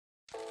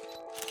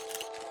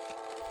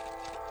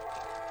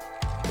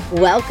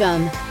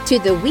Welcome to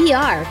the We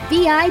Are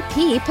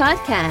VIP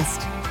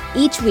podcast.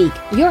 Each week,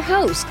 your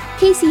host,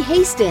 Casey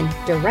Haston,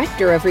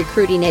 Director of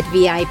Recruiting at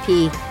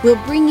VIP, will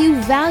bring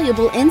you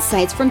valuable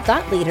insights from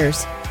thought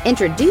leaders,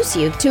 introduce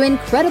you to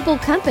incredible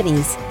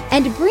companies,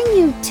 and bring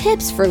you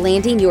tips for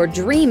landing your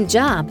dream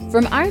job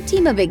from our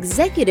team of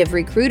executive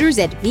recruiters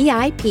at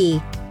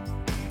VIP.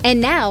 And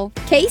now,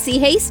 Casey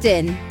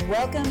Haston.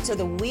 Welcome to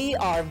the We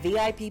Are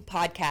VIP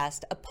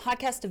podcast, a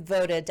podcast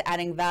devoted to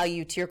adding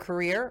value to your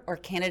career or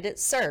candidate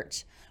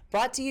search,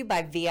 brought to you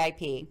by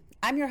VIP.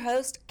 I'm your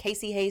host,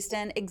 Casey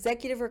Haston,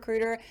 Executive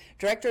Recruiter,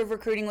 Director of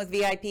Recruiting with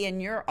VIP,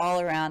 and your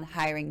all-around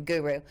hiring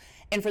guru.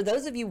 And for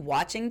those of you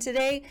watching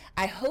today,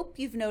 I hope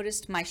you've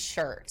noticed my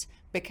shirt,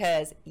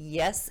 because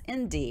yes,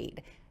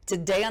 indeed.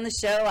 Today on the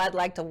show, I'd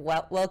like to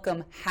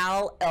welcome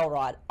Hal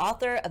Elrod,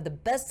 author of the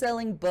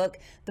best-selling book,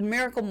 The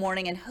Miracle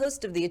Morning, and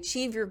host of the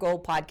Achieve Your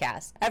Goal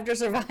podcast. After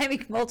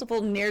surviving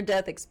multiple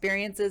near-death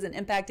experiences and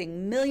impacting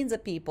millions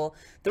of people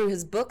through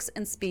his books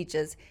and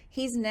speeches,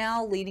 he's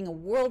now leading a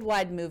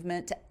worldwide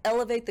movement to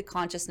elevate the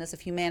consciousness of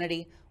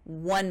humanity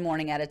one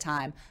morning at a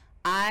time.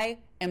 I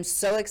am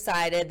so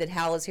excited that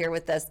Hal is here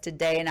with us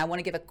today, and I want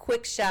to give a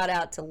quick shout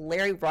out to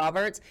Larry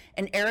Roberts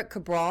and Eric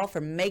Cabral for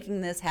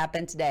making this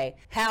happen today.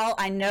 Hal,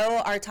 I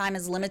know our time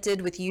is limited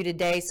with you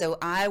today, so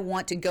I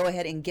want to go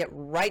ahead and get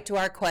right to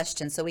our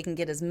questions so we can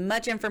get as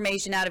much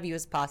information out of you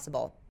as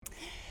possible.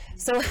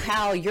 So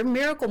Hal, your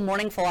Miracle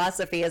Morning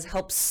philosophy has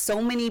helped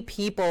so many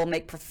people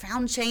make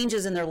profound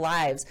changes in their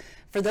lives.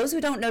 For those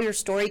who don't know your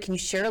story, can you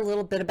share a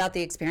little bit about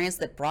the experience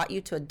that brought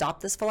you to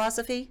adopt this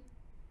philosophy?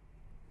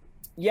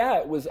 Yeah,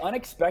 it was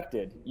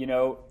unexpected.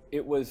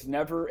 It was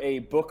never a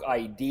book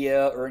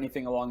idea or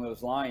anything along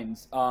those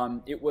lines.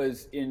 It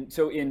was in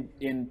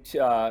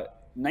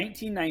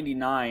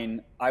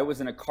 1999, I was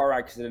in a car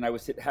accident. I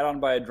was hit head on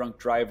by a drunk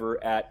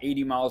driver at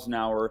 80 miles an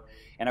hour,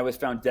 and I was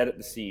found dead at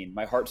the scene.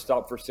 My heart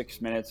stopped for 6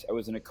 minutes. I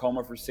was in a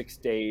coma for 6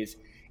 days,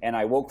 and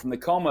I woke from the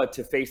coma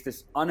to face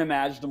this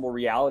unimaginable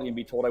reality and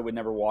be told I would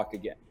never walk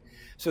again.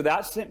 So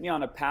that sent me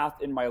on a path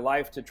in my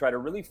life to try to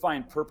really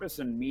find purpose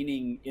and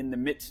meaning in the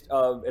midst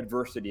of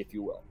adversity, if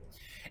you will.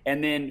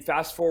 And then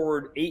fast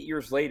forward 8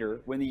 years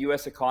later, when the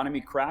U.S. economy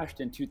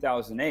crashed in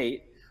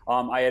 2008,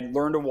 I had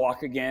learned to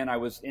walk again. I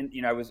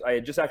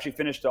had just actually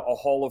finished a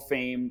Hall of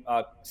Fame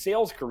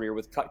sales career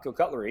with Cutco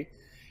Cutlery,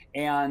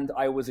 and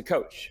I was a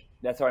coach.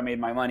 That's how I made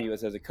my money,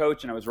 was as a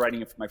coach, and I was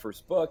writing my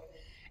first book.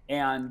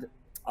 And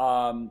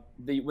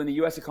when the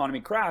U.S. economy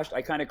crashed,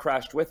 I kind of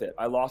crashed with it.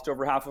 I lost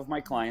over half of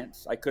my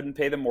clients. I couldn't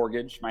pay the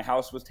mortgage. My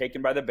house was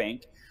taken by the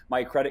bank.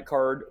 My credit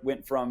card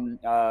went from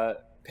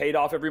paid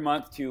off every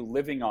month to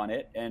living on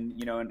it, and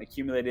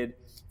accumulated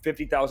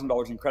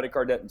 $50,000 in credit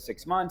card debt in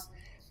 6 months.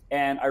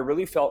 And I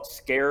really felt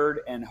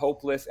scared and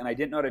hopeless, and I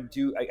didn't know how to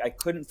do. I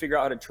couldn't figure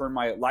out how to turn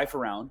my life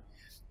around.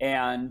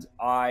 And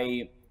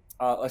a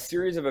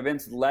series of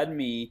events led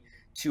me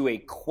to a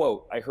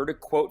quote. I heard a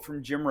quote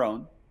from Jim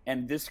Rohn.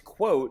 And this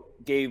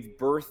quote gave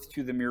birth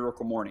to the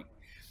Miracle Morning.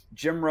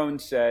 Jim Rohn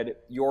said,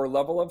 "Your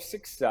level of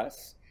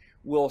success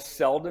will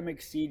seldom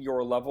exceed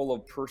your level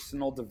of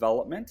personal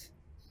development,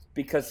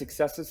 because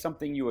success is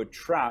something you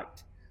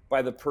attract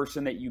by the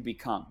person that you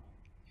become."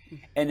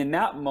 And in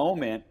that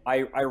moment,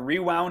 I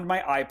rewound my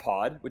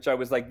iPod, which I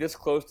was like this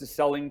close to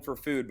selling for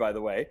food, by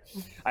the way.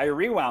 I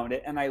rewound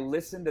it and I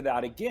listened to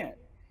that again.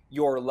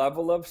 Your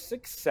level of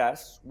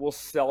success will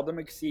seldom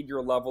exceed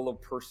your level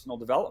of personal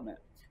development,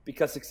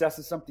 because success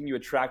is something you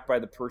attract by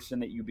the person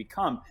that you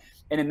become.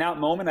 And in that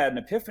moment, I had an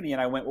epiphany,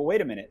 and I went, well,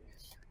 wait a minute.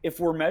 If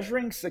we're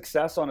measuring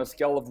success on a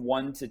scale of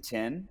 1 to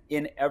 10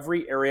 in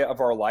every area of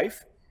our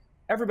life,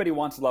 everybody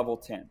wants level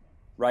 10,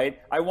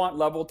 right? I want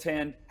level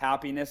 10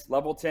 happiness,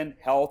 level 10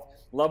 health,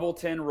 level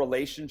 10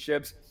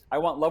 relationships. I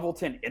want level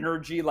 10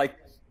 energy. Like,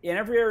 in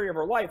every area of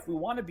our life, we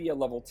want to be a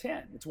level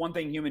 10. It's one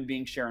thing human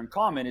beings share in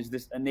common, is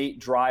this innate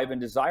drive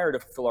and desire to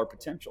fulfill our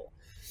potential.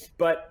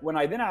 But when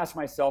I then asked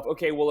myself,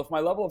 okay, well, if my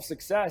level of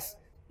success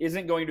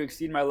isn't going to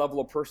exceed my level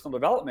of personal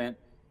development,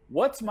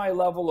 what's my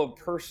level of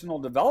personal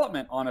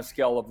development on a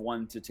scale of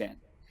 1 to 10?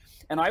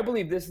 And I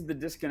believe this is the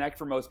disconnect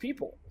for most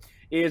people,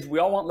 is we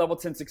all want level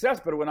 10 success.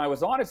 But when I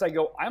was honest, I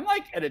go, I'm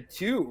like at a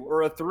 2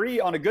 or a 3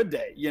 on a good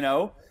day,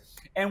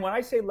 And when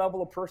I say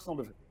level of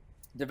personal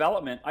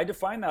development, I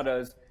define that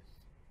as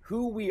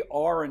who we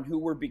are and who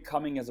we're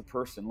becoming as a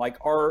person, like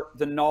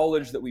the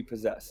knowledge that we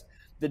possess,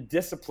 the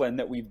discipline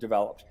that we've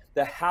developed,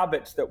 the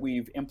habits that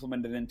we've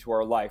implemented into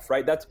our life,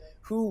 right? That's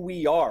who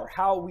we are,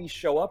 how we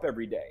show up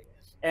every day.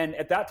 And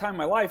at that time in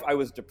my life, I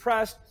was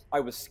depressed, I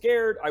was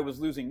scared, I was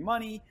losing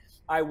money,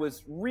 I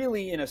was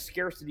really in a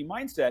scarcity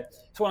mindset.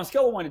 So on a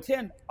scale of 1 to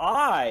 10,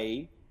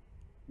 I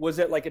was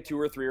at like a 2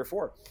 or 3 or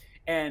 4.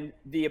 And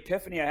the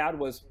epiphany I had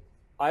was,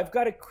 I've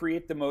got to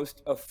create the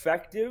most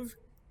effective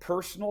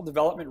personal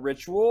development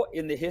ritual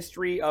in the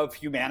history of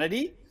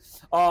humanity,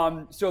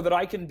 so that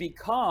I can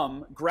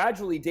become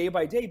gradually, day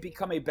by day,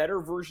 become a better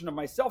version of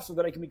myself, so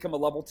that I can become a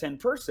level 10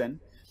 person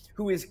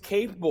who is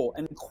capable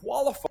and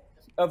qualified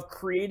of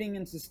creating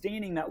and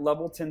sustaining that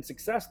level 10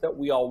 success that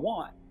we all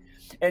want.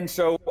 And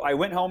so I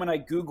went home and I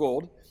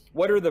Googled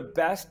what are the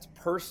best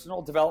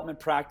personal development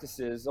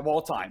practices of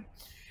all time.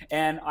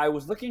 And I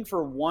was looking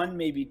for one,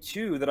 maybe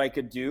two that I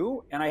could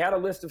do. And I had a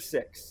list of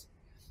 6: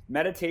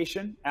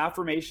 meditation,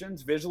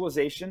 affirmations,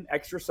 visualization,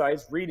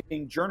 exercise,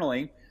 reading,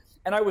 journaling.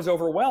 And I was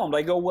overwhelmed.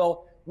 I go,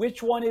 well,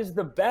 which one is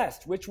the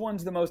best? Which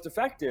one's the most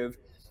effective?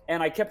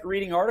 And I kept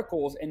reading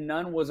articles and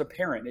none was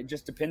apparent. It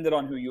just depended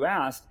on who you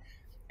asked.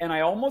 And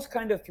I almost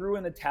kind of threw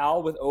in the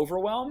towel with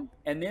overwhelm.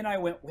 And then I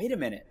went, wait a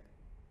minute.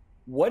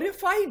 What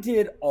if I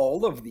did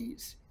all of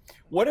these?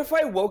 What if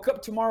I woke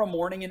up tomorrow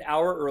morning an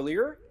hour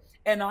earlier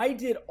and I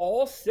did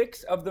all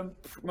 6 of the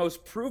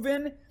most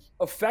proven,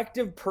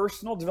 effective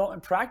personal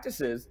development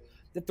practices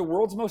that the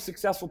world's most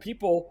successful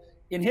people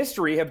in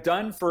history have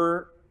done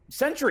for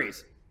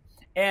centuries?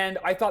 And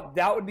I thought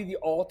that would be the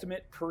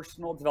ultimate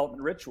personal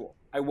development ritual.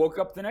 I woke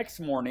up the next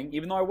morning,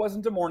 even though I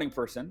wasn't a morning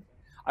person,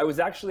 I was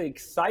actually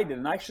excited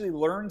and I actually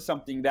learned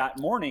something that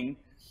morning,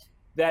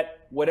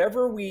 that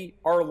whatever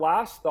our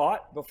last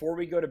thought before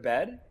we go to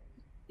bed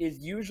is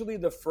usually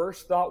the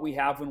first thought we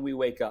have when we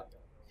wake up.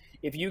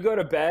 If you go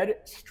to bed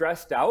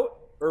stressed out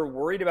or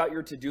worried about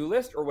your to-do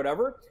list or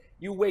whatever,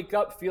 you wake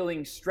up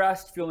feeling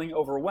stressed, feeling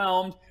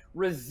overwhelmed,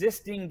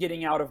 resisting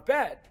getting out of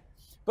bed.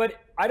 But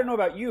I don't know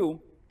about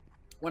you,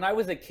 when I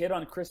was a kid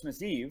on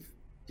Christmas Eve,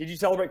 did you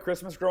celebrate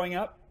Christmas growing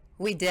up?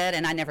 We did,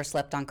 and I never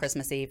slept on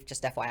Christmas Eve,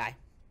 just FYI.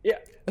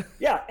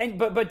 Yeah, and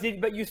but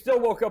you still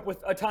woke up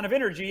with a ton of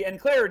energy and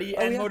clarity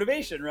and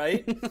motivation,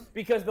 right?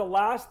 Because the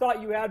last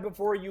thought you had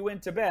before you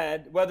went to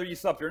bed, whether you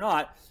slept or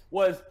not,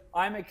 was,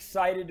 I'm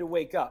excited to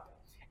wake up.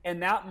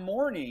 And that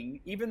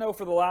morning, even though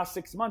for the last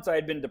 6 months I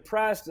had been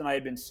depressed and I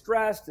had been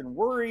stressed and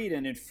worried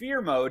and in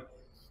fear mode,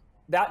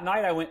 that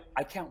night I went,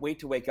 I can't wait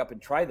to wake up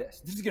and try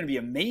this. This is going to be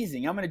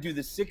amazing. I'm going to do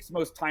the 6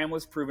 most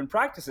timeless proven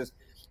practices.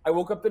 I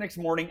woke up the next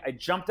morning, I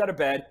jumped out of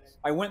bed,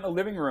 I went in the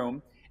living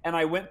room, and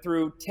I went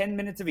through 10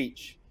 minutes of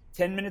each.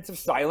 10 minutes of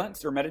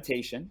silence or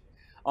meditation,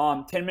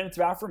 10 minutes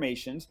of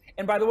affirmations.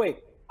 And by the way,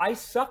 I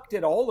sucked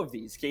at all of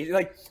these, Casey.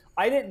 Like,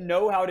 I didn't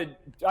know how to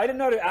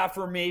do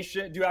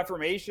affirmations.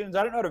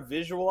 I didn't know how to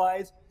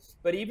visualize.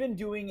 But even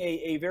doing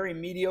a very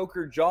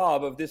mediocre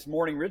job of this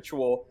morning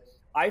ritual,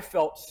 I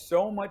felt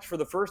so much. For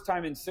the first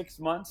time in 6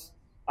 months,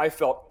 I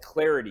felt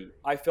clarity.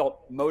 I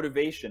felt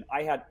motivation.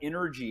 I had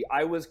energy.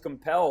 I was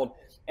compelled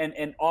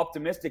and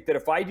optimistic that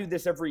if I do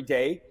this every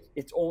day,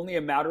 it's only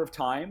a matter of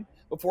time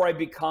before I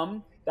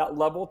become that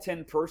level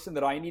 10 person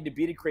that I need to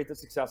be to create the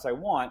success I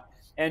want.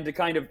 And to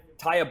kind of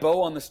tie a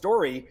bow on the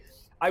story,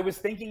 I was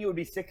thinking it would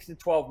be 6 to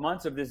 12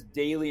 months of this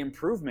daily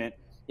improvement.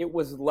 It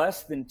was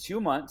less than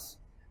 2 months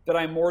that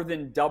I more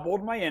than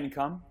doubled my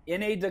income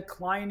in a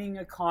declining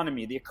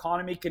economy. The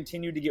economy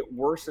continued to get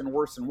worse and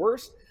worse and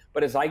worse.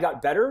 But as I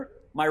got better,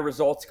 my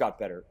results got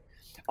better.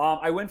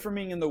 I went from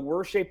being in the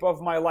worst shape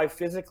of my life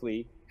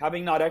physically,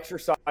 having not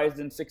exercised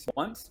in 6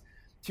 months,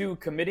 to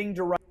committing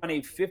to run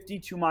a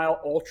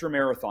 52-mile ultra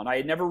marathon. I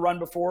had never run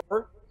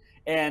before,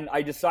 and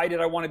I decided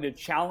I wanted to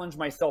challenge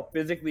myself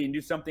physically and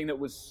do something that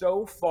was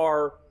so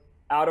far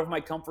out of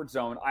my comfort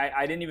zone.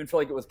 I didn't even feel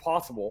like it was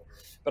possible,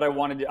 but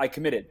I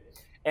committed.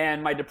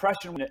 And my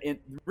depression went in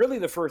really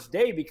the first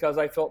day because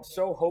I felt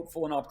so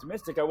hopeful and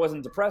optimistic. I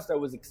wasn't depressed, I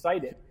was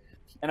excited.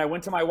 And I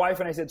went to my wife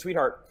and I said,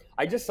 sweetheart,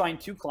 I just signed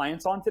 2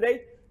 clients on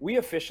today. We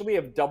officially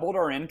have doubled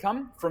our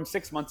income from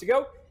 6 months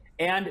ago.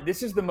 And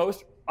this is the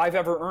most I've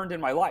ever earned in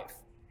my life.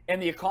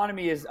 And the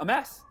economy is a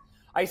mess.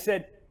 I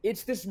said,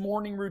 it's this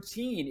morning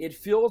routine. It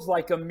feels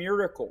like a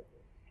miracle.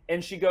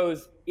 And she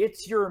goes,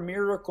 it's your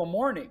miracle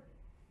morning.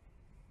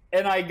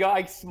 And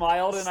I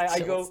smiled and I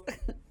go,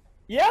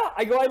 yeah,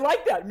 I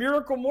like that.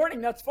 Miracle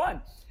morning, that's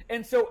fun.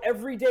 And so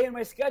every day in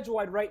my schedule,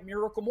 I'd write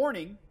miracle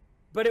morning,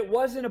 but it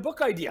wasn't a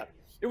book idea.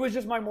 It was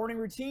just my morning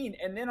routine.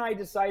 And then I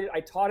decided,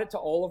 I taught it to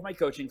all of my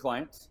coaching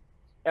clients.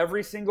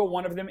 Every single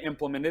one of them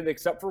implemented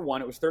except for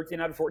one. It was 13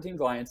 out of 14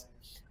 clients.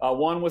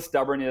 One was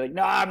stubborn. They're like,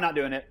 no, I'm not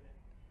doing it.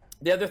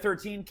 The other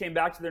 13 came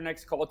back to their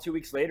next call 2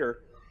 weeks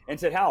later and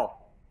said,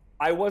 Hal,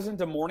 I wasn't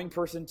a morning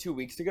person 2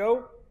 weeks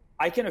ago.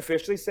 I can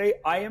officially say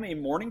I am a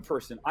morning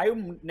person. I've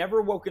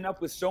never woken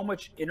up with so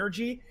much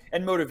energy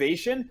and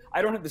motivation.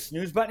 I don't have the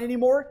snooze button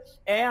anymore.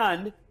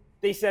 And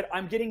they said,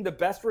 I'm getting the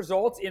best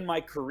results in my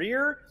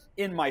career,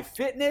 in my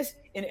fitness,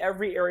 in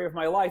every area of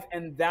my life.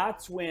 And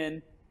that's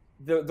when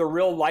the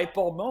real light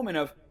bulb moment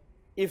of,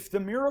 if the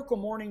miracle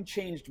morning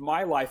changed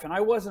my life, and I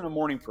wasn't a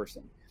morning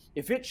person,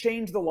 if it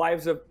changed the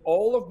lives of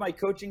all of my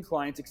coaching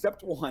clients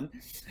except one,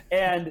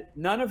 and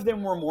none of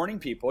them were morning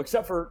people,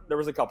 except for, there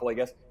was a couple, I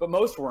guess, but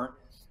most weren't,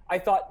 I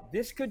thought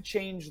this could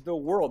change the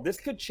world. This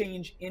could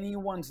change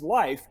anyone's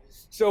life.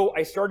 So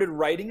I started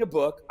writing a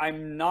book.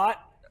 I'm not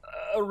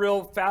a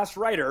real fast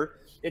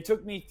writer. It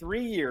took me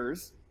 3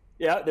 years.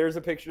 Yeah, there's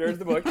a picture. There's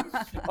the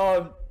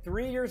book.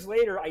 3 years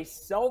later, I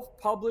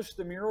self-published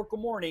The Miracle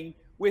Morning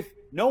with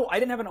I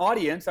didn't have an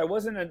audience.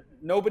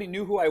 Nobody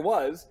knew who I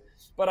was,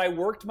 but I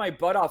worked my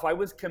butt off. I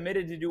was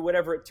committed to do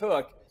whatever it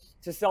took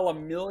to sell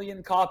 1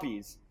 million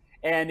copies.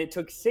 And it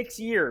took 6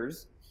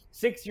 years.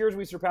 6 years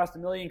we surpassed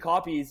 1 million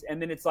copies. And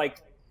then it's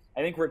like,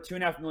 I think we're at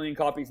 2.5 million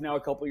copies now,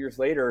 a couple years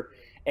later.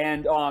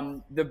 And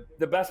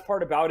the best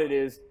part about it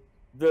is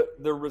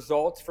the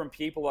results from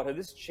people out of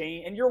this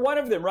change, and you're one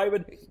of them, right?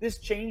 But this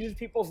changes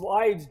people's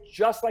lives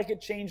just like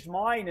it changed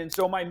mine. And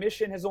so my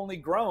mission has only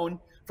grown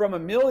from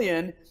 1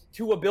 million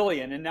to 1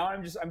 billion. And now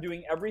I'm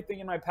doing everything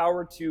in my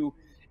power to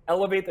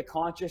elevate the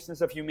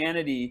consciousness of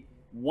humanity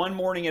one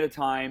morning at a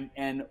time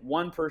and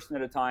one person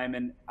at a time.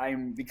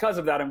 And because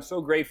of that, I'm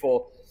so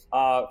grateful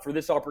for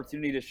this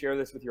opportunity to share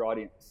this with your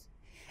audience.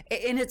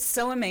 And it's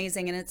so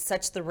amazing, and it's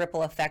such the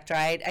ripple effect,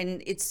 right?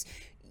 And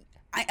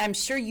I'm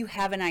sure you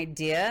have an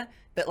idea,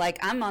 but like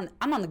I'm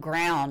on the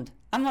ground.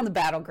 I'm on the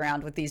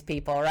battleground with these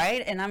people,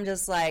 right? And I'm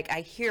just like,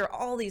 I hear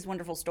all these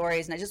wonderful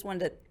stories, and I just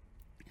wanted to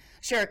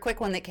share a quick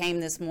one that came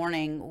this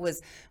morning.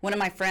 Was one of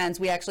my friends.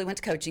 We actually went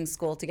to coaching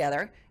school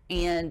together,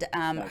 and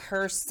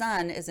her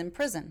son is in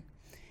prison,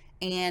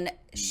 and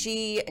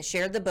she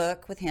shared the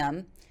book with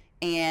him,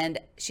 and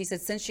she said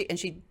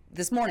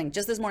this morning,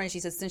 she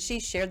said since she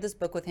shared this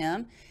book with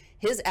him,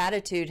 his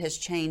attitude has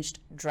changed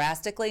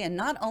drastically. And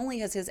not only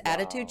has his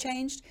attitude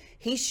changed,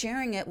 he's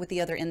sharing it with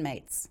the other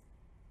inmates.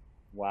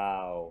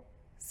 Wow.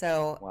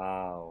 So.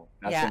 Wow.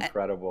 That's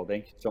incredible.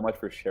 Thank you so much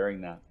for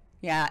sharing that.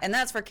 Yeah. And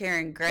that's for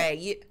Karen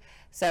Gray.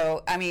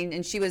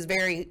 And she was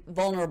very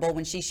vulnerable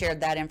when she shared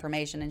that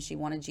information, and she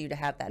wanted you to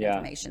have that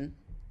information.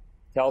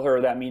 Tell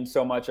her that means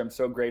so much. I'm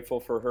so grateful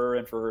for her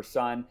and for her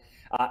son.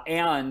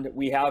 And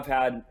we have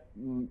had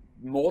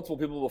multiple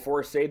people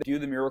before say that do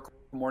the miracle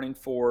morning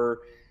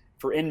for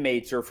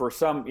inmates, or for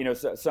some,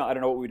 some, I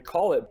don't know what we'd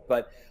call it,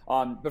 but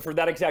for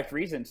that exact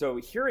reason. So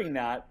hearing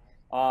that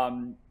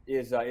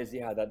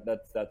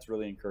that's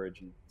really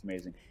encouraging. It's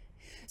amazing.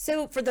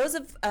 So for those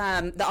of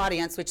the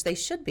audience, which they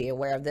should be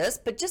aware of this,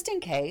 but just in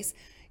case,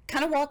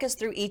 kind of walk us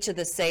through each of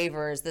the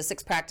savers, the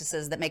 6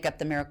 practices that make up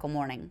the miracle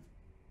morning.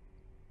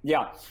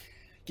 Yeah.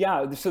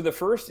 So the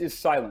first is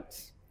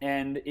silence.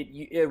 And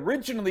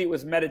originally it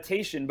was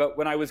meditation, but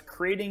when I was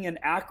creating an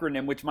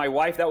acronym, which my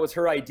wife, that was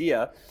her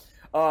idea,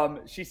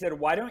 she said,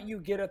 why don't you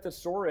get a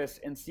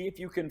thesaurus and see if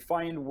you can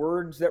find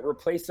words that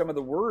replace some of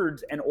the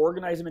words and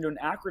organize them into an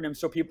acronym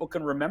so people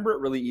can remember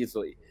it really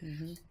easily.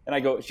 Mm-hmm. And I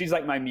go, she's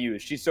like my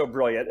muse. She's so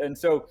brilliant. And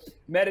so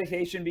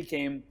meditation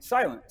became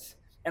silence.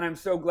 And I'm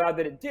so glad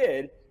that it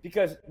did,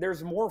 because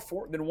there's more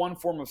than one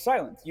form of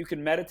silence. You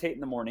can meditate in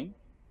the morning,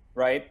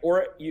 right?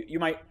 Or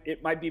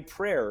it might be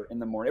prayer in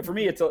the morning. For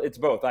me, it's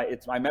both.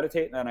 I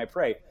meditate and then I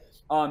pray.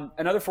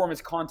 Another form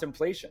is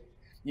contemplation.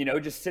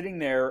 Just sitting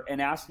there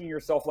and asking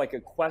yourself like a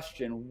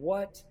question,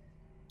 what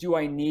do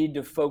I need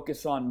to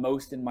focus on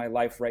most in my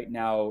life right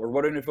now? Or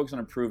what do I need to focus on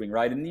improving,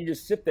 right? And then you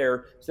just sit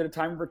there, set a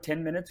timer for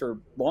 10 minutes or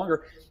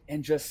longer,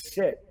 and just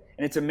sit.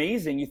 And it's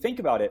amazing. You think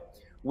about it.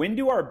 When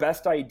do our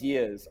best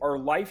ideas, our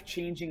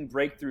life-changing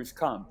breakthroughs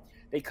come?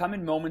 They come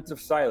in moments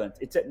of silence.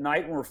 It's at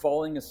night when we're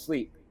falling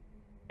asleep.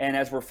 And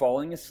as we're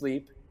falling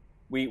asleep,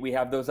 we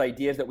have those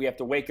ideas that we have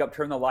to wake up,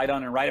 turn the light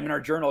on, and write them in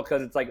our journal,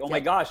 because it's like, oh my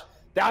gosh,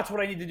 that's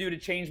what I need to do to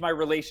change my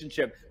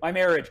relationship, my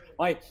marriage,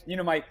 my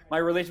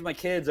relationship with my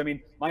kids. I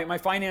mean, my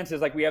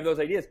finances. Like, we have those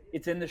ideas.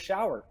 It's in the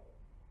shower.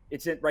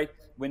 It's right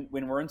when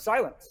we're in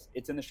silence.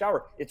 It's in the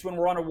shower. It's when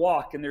we're on a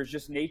walk and there's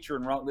just nature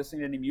and we're not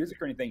listening to any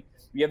music or anything.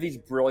 We have these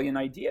brilliant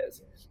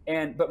ideas.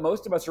 But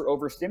most of us are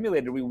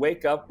overstimulated. We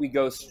wake up, we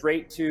go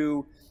straight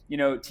to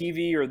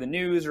TV or the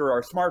news or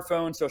our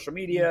smartphone, social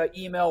media,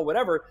 email,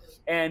 whatever.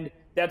 And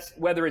that's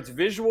whether it's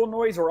visual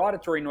noise or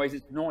auditory noise.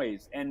 It's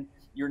noise. And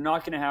you're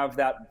not going to have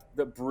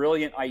the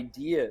brilliant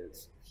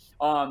ideas.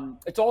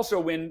 It's also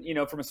when,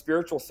 from a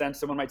spiritual sense,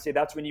 someone might say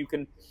that's when you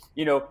can,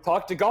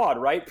 talk to God,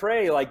 right?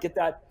 Pray, like get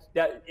that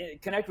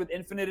connect with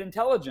infinite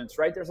intelligence,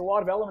 right? There's a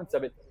lot of elements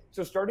of it.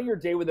 So starting your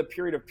day with a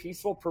period of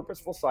peaceful,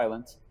 purposeful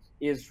silence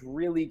is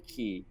really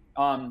key.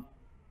 And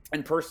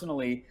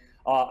personally,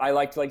 I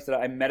like I said,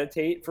 I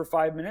meditate for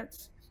 5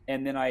 minutes,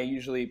 and then I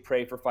usually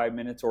pray for 5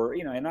 minutes, or,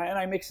 and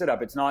I mix it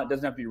up. It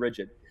doesn't have to be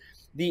rigid.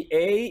 The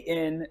A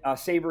in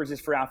Savers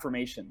is for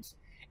affirmations.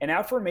 And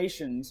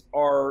affirmations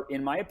are,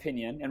 in my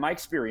opinion and my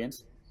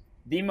experience,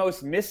 the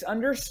most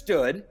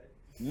misunderstood,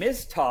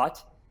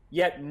 mistaught,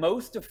 yet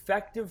most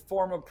effective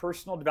form of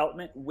personal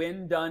development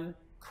when done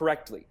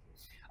correctly,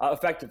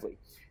 effectively.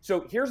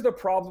 So here's the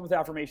problem with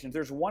affirmations.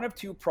 There's one of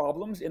two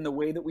problems in the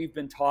way that we've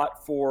been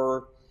taught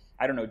for,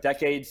 I don't know,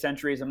 decades,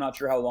 centuries. I'm not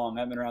sure how long.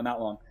 I haven't been around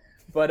that long.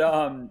 But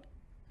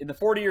in the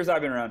 40 years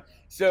I've been around.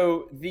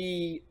 So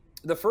the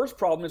first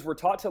problem is we're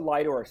taught to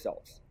lie to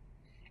ourselves.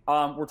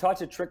 We're taught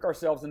to trick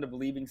ourselves into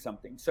believing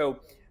something. So,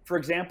 for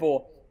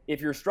example,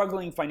 if you're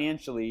struggling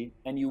financially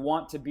and you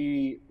want to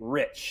be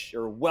rich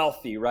or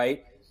wealthy,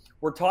 right?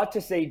 We're taught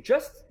to say,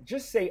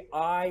 just say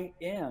I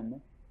am,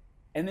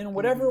 and then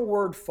whatever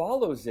word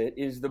follows it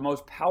is the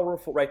most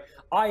powerful, right?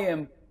 I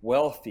am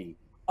wealthy.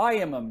 I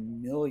am a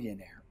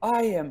millionaire.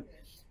 The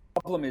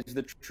problem is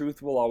the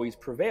truth will always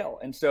prevail.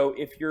 And so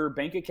if your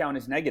bank account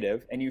is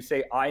negative and you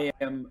say, I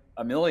am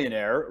a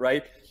millionaire,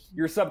 right?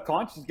 Your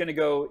subconscious is going to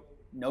go,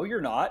 no,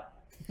 you're not,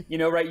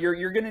 right?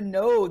 You're going to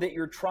know that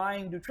you're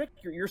trying to trick,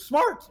 you're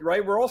smart,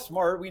 right? We're all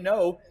smart. We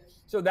know.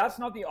 So that's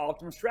not the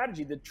optimum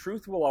strategy. The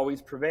truth will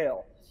always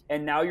prevail.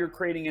 And now you're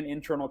creating an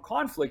internal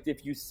conflict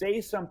if you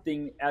say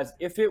something as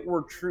if it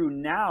were true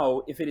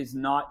now, if it is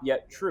not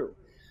yet true.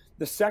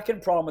 The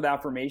second problem with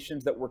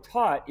affirmations that we're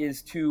taught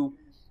is to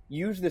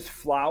use this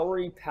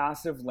flowery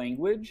passive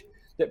language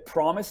that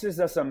promises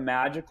us a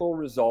magical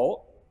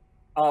result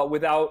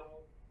without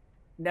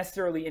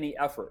necessarily any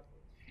effort.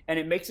 And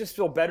it makes us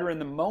feel better in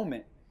the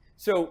moment.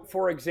 So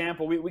for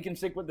example, we can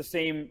stick with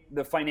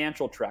the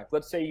financial track.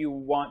 Let's say you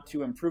want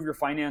to improve your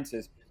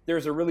finances.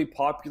 There's a really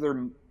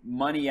popular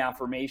money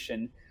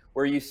affirmation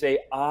where you say,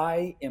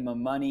 I am a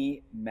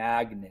money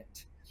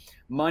magnet.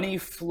 Money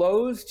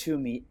flows to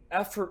me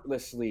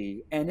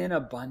effortlessly and in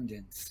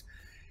abundance.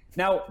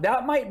 Now,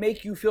 that might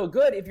make you feel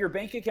good if your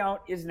bank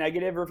account is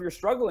negative or if you're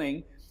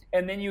struggling,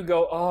 and then you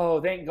go,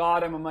 oh, thank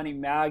God I'm a money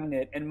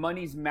magnet and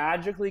money's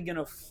magically going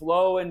to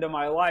flow into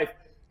my life.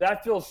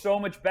 That feels so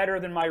much better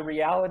than my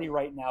reality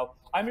right now.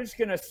 I'm just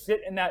going to sit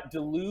in that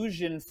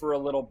delusion for a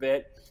little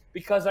bit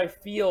because I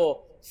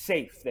feel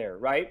safe there,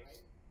 right?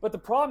 But the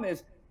problem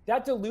is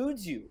that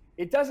deludes you.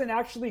 It doesn't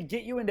actually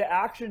get you into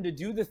action to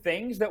do the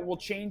things that will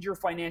change your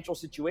financial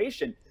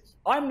situation.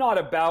 I'm not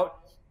about,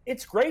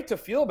 it's great to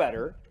feel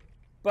better,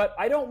 but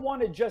I don't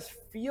want to just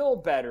feel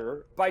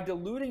better by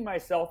deluding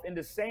myself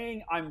into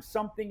saying I'm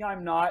something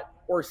I'm not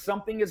or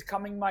something is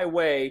coming my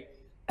way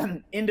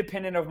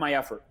independent of my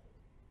effort.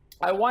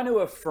 I want to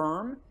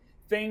affirm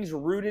things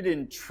rooted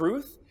in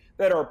truth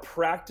that are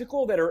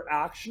practical, that are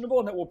actionable,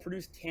 and that will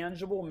produce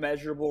tangible,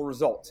 measurable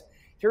results.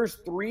 Here's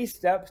 3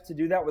 steps to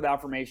do that with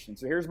affirmation.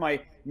 So here's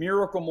my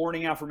miracle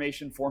morning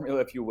affirmation formula,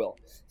 if you will.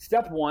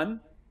 Step 1,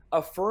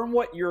 affirm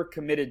what you're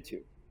committed to,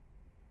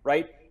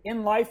 right?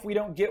 In life, we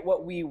don't get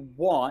what we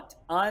want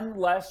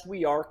unless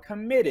we are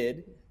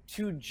committed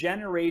to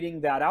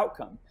generating that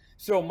outcome.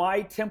 So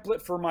my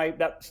template for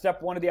that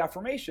step 1 of the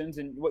affirmations,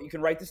 and what you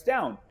can write this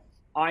down,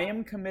 I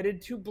am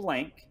committed to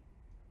blank.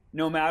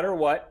 No matter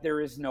what, there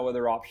is no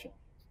other option.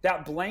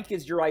 That blank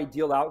is your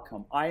ideal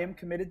outcome. I am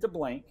committed to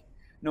blank.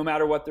 No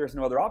matter what, there's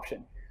no other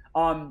option.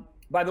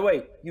 By the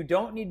way, you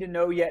don't need to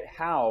know yet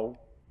how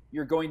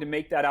you're going to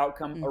make that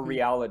outcome a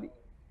reality.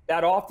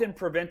 That often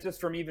prevents us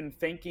from even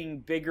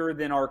thinking bigger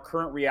than our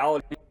current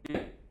reality.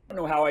 I don't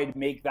know how I'd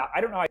make that.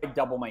 I don't know how I'd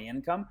double my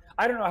income.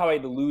 I don't know how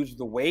I'd lose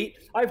the weight.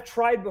 I've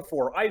tried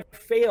before. I've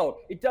failed.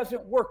 It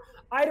doesn't work.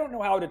 I don't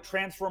know how to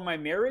transform my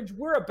marriage.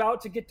 We're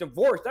about to get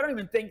divorced. I don't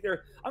even think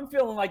I'm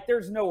feeling like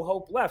there's no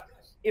hope left.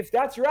 If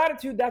that's your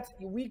attitude,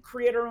 we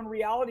create our own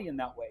reality in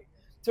that way.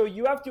 So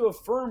you have to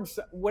affirm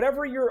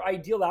whatever your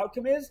ideal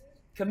outcome is,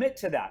 commit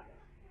to that.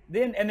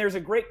 And there's a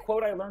great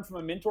quote I learned from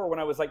a mentor when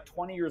I was like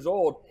 20 years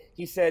old.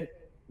 He said,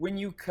 when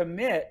you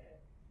commit,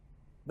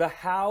 the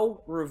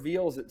how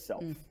reveals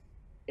itself.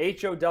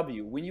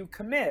 H-O-W. When you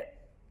commit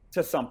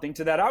to something,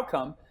 to that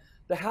outcome,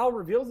 the how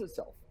reveals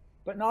itself.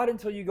 But not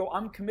until you go,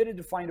 I'm committed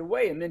to find a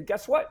way. And then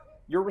guess what?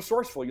 You're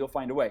resourceful. You'll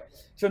find a way.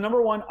 So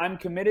number 1, I'm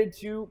committed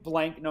to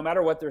blank. No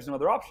matter what, there's no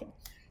other option.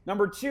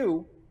 Number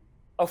 2,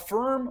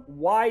 affirm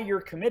why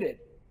you're committed.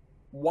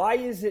 Why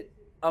is it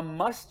a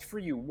must for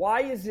you?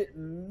 Why is it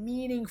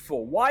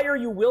meaningful? Why are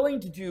you willing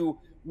to do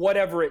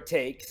whatever it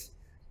takes?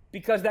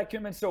 Because that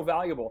commitment's so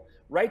valuable.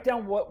 Write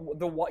down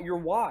your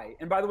why.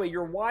 And by the way,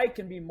 your why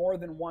can be more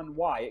than one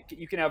why.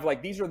 You can have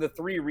these are the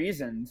 3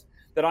 reasons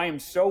that I am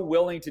so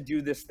willing to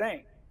do this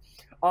thing.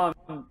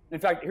 In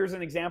fact, here's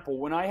an example.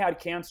 When I had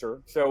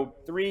cancer, so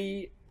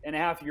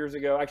 3.5 years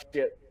ago,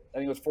 actually, I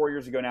think it was 4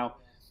 years ago now,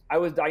 I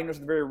was diagnosed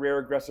with a very rare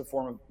aggressive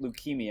form of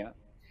leukemia.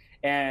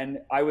 And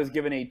I was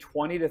given a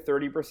 20 to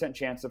 30%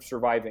 chance of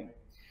surviving.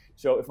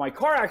 So if my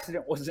car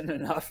accident wasn't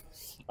enough,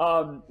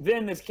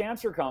 then this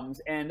cancer comes.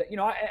 And,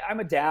 I'm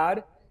a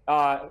dad.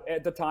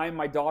 At the time,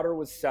 my daughter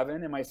was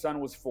 7 and my son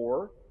was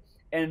 4.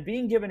 And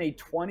being given a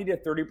 20 to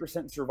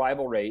 30%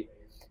 survival rate,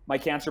 my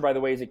cancer, by the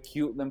way, is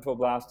acute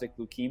lymphoblastic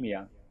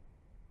leukemia.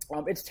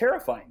 It's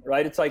terrifying,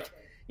 right? It's like,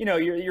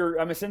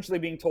 I'm essentially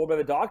being told by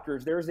the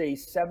doctors, there's a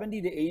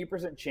 70 to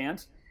 80%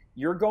 chance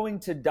you're going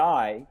to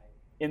die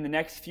in the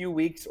next few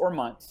weeks or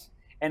months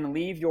and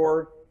leave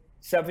your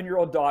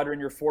 7-year-old daughter and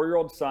your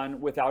 4-year-old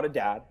son without a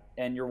dad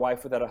and your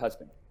wife without a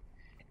husband.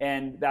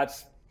 And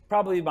that's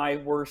probably my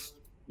worst,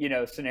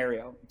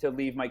 scenario, to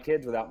leave my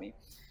kids without me.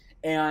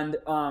 And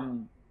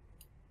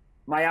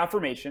my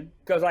affirmation,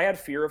 because I had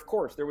fear, of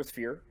course, there was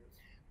fear,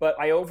 but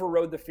I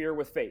overrode the fear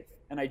with faith,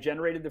 and I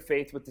generated the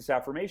faith with this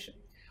affirmation.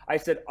 I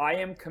said, I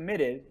am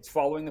committed. It's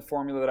following the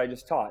formula that I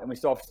just taught, and we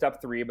still have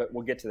step 3, but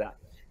we'll get to that.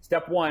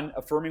 Step 1,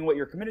 affirming what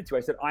you're committed to.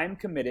 I said, I am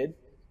committed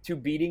to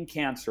beating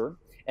cancer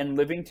and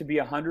living to be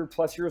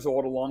 100+ years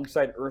old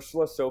alongside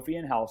Ursula, Sophie,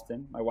 and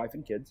Halston, my wife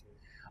and kids.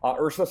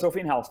 Ursula, Sophie,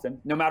 and Halston.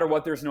 No matter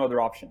what, there's no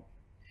other option.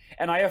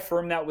 And I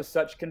affirm that with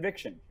such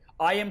conviction.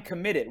 I am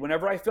committed.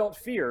 Whenever I felt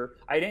fear,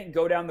 I didn't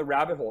go down the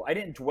rabbit hole. I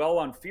didn't dwell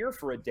on fear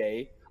for a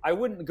day. I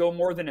wouldn't go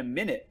more than a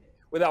minute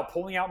without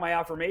pulling out my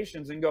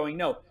affirmations and going,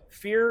 no,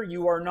 fear,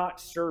 you are not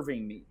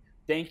serving me.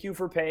 Thank you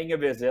for paying a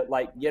visit.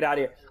 Get out of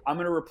here. I'm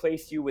going to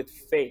replace you with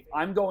faith.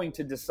 I'm going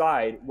to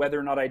decide whether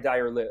or not I die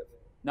or live,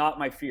 not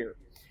my fear.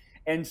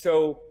 And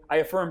so I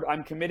affirmed,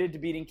 I'm committed to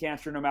beating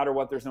cancer no matter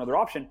what, there's no other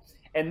option.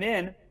 And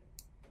then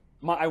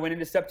I went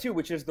into step 2,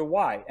 which is the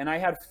why. And I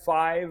had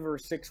 5 or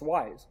 6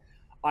 whys.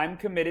 I'm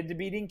committed to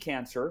beating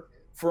cancer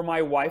for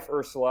my wife,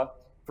 Ursula,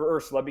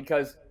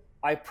 because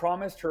I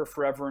promised her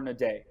forever and a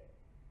day.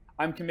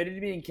 I'm committed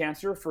to beating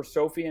cancer for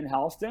Sophie and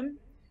Halston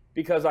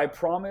because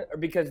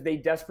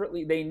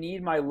they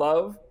need my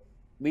love,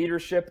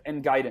 leadership,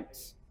 and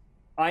guidance.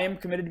 I am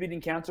committed to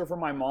beating cancer for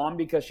my mom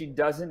because she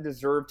doesn't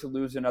deserve to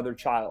lose another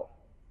child.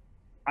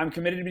 I'm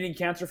committed to beating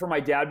cancer for my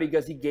dad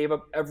because he gave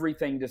up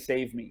everything to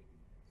save me.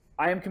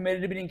 I am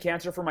committed to beating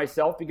cancer for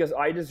myself because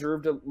I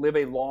deserve to live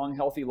a long,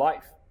 healthy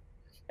life.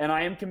 And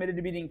I am committed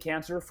to beating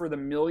cancer for the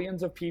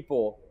millions of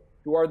people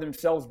who are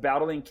themselves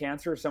battling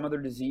cancer or some other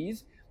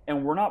disease,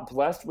 and we're not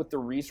blessed with the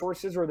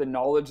resources or the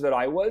knowledge that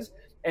I was,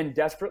 and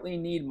desperately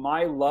need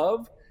my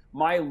love,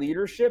 my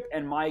leadership,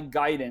 and my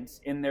guidance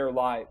in their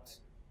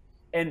lives.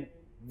 And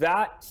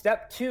that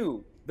step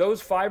 2,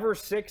 those 5 or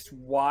 6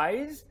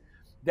 whys,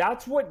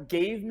 that's what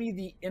gave me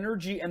the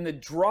energy and the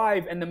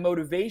drive and the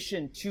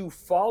motivation to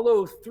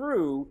follow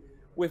through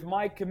with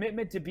my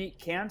commitment to beat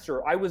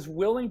cancer. I was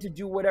willing to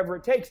do whatever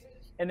it takes.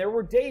 And there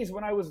were days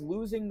when I was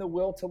losing the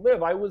will to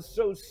live. I was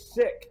so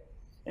sick.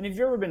 And if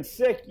you've ever been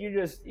sick,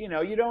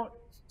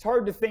 it's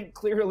hard to think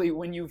clearly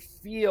when you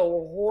feel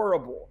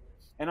horrible.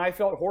 And I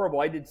felt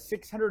horrible. I did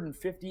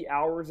 650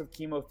 hours of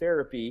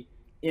chemotherapy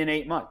in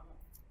 8 months.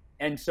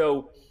 And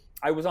so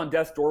I was on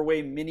death's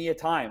doorway many a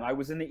time. I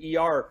was in the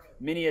ER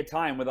many a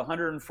time with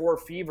 104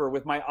 fever,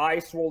 with my eye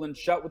swollen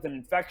shut with an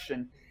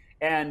infection.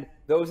 And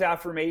those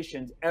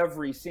affirmations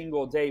every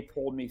single day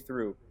pulled me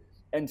through.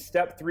 And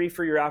step 3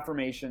 for your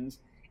affirmations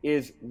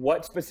is,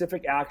 what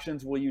specific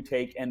actions will you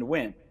take and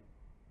when?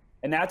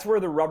 And that's where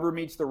the rubber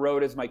meets the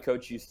road, as my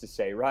coach used to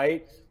say,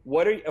 right?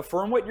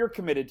 Affirm what you're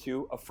committed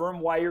to, affirm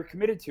why you're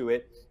committed to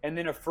it, and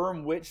then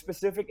affirm which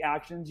specific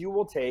actions you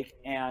will take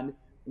and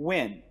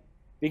when.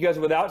 Because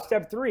without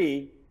step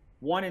 3,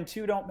 1 and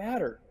 2 don't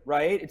matter,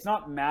 right? It's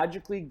not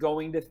magically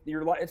going to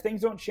your life.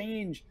 Things don't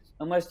change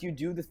unless you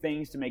do the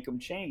things to make them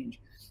change.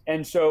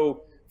 And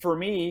so for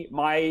me,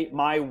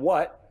 my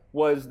what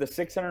was the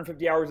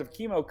 650 hours of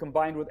chemo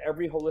combined with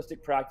every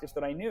holistic practice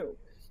that I knew.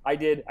 I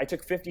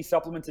took 50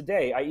 supplements a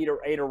day. I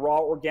ate a raw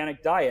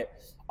organic diet.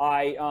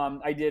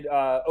 I did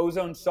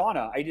ozone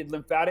sauna. I did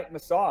lymphatic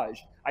massage.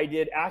 I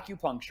did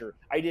acupuncture.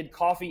 I did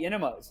coffee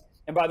enemas.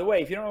 And by the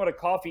way, if you don't know what a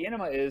coffee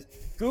enema is,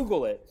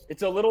 Google it.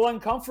 It's a little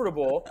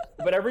uncomfortable,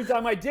 but every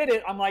time I did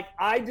it, I'm like,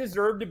 I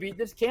deserve to beat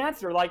this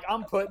cancer. Like,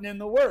 I'm putting in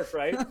the work,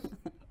 right?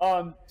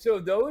 So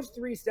those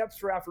 3 steps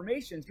for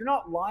affirmations, you're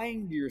not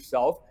lying to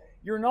yourself.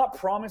 You're not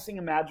promising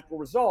a magical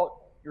result.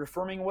 You're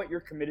affirming what you're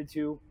committed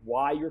to,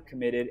 why you're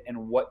committed,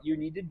 and what you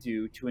need to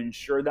do to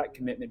ensure that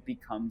commitment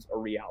becomes a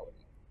reality.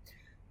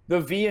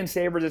 The V in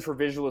Sabres is for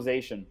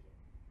visualization.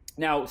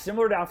 Now,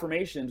 similar to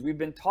affirmations, we've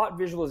been taught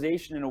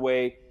visualization in a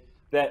way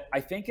that I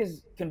think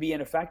can be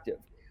ineffective.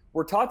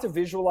 We're taught to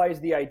visualize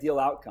the ideal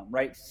outcome,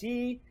 right?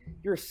 See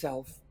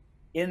yourself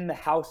in the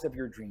house of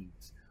your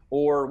dreams,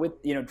 or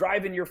with,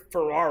 driving your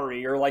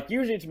Ferrari, or like,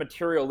 usually it's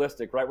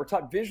materialistic, right? We're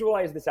taught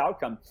visualize this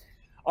outcome.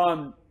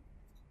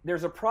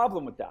 There's a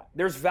problem with that.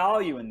 There's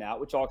value in that,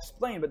 which I'll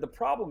explain. But the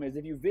problem is,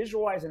 if you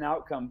visualize an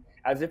outcome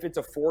as if it's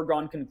a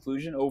foregone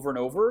conclusion over and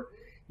over,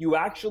 you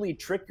actually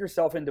trick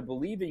yourself into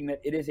believing that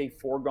it is a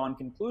foregone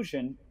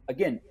conclusion,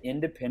 again,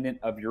 independent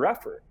of your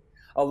effort.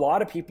 A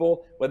lot of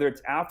people, whether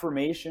it's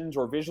affirmations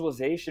or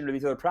visualization or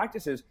these other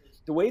practices,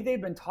 the way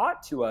they've been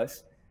taught to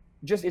us,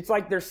 it's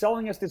like they're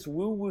selling us this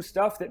woo-woo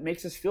stuff that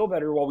makes us feel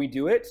better while we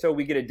do it, so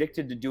we get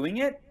addicted to doing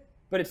it,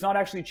 but it's not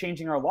actually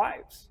changing our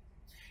lives.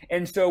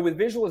 And so with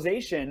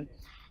visualization,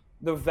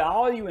 the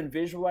value in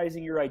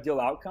visualizing your ideal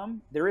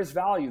outcome, there is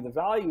value. The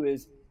value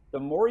is the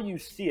more you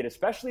see it,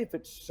 especially if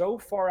it's so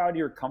far out of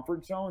your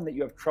comfort zone that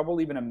you have trouble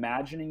even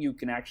imagining you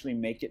can actually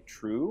make it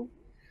true.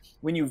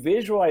 When you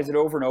visualize it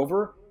over and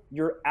over,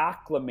 you're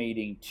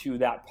acclimating to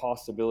that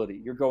possibility.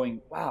 You're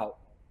going, wow,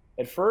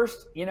 at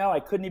first, I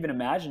couldn't even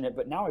imagine it,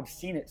 but now I've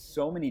seen it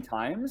so many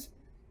times.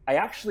 I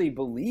actually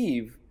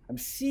believe I'm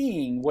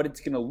seeing what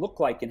it's going to look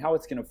like and how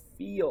it's going to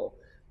feel.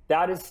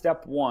 That is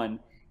step 1,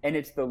 and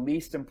it's the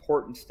least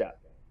important step.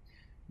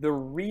 The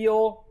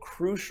real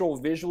crucial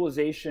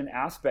visualization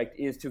aspect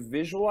is to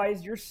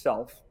visualize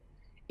yourself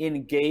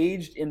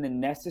engaged in the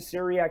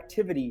necessary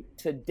activity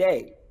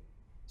today.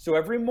 So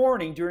every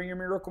morning during your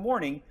miracle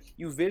morning,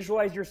 you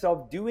visualize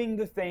yourself doing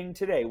the thing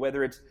today,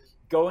 whether it's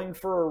going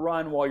for a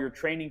run while you're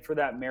training for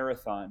that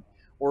marathon,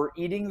 or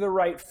eating the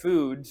right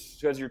foods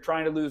because you're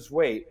trying to lose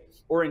weight,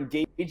 or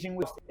engaging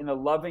with in a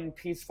loving,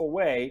 peaceful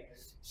way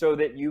so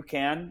that you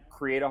can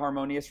create a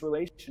harmonious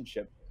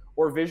relationship.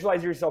 Or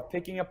visualize yourself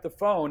picking up the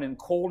phone and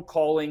cold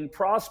calling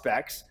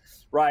prospects,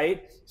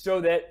 right?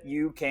 So that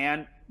you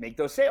can make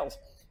those sales.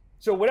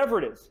 So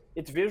whatever it is,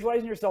 it's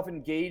visualizing yourself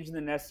engaged in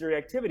the necessary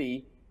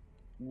activity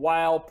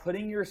while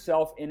putting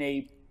yourself in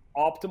a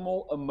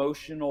optimal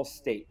emotional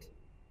state.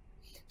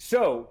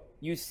 So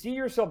you see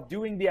yourself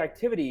doing the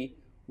activity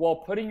while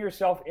putting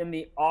yourself in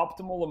the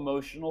optimal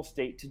emotional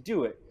state to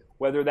do it.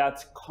 whether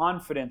that's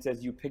confidence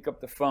as you pick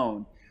up the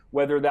phone,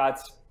 whether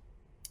that's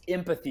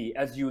empathy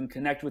as you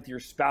connect with your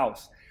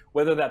spouse,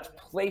 whether that's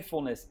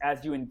playfulness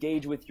as you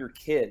engage with your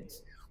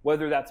kids,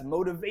 whether that's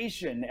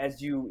motivation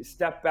as you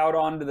step out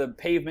onto the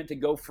pavement to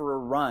go for a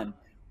run,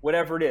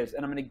 whatever it is.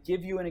 And I'm going to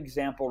give you an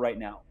example right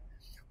now.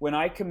 When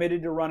I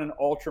committed to run an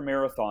ultra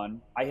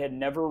marathon, I had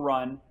never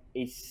run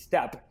a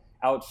step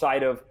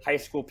outside of high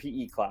school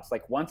PE class.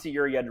 Like once a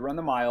year, you had to run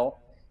the mile.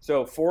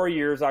 So 4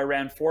 years, I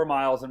ran 4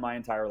 miles in my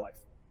entire life.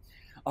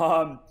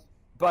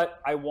 But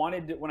I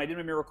wanted to, when I did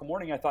my Miracle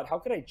Morning, I thought, how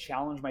could I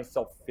challenge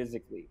myself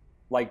physically,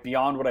 like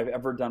beyond what I've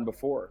ever done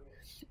before?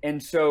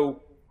 And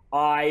so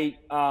I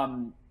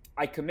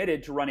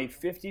committed to run a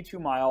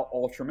 52-mile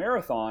ultra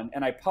marathon,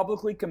 and I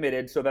publicly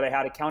committed so that I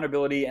had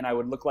accountability and I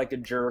would look like a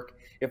jerk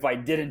if I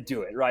didn't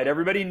do it, right?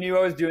 Everybody knew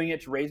I was doing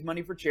it to raise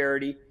money for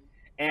charity,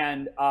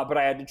 and but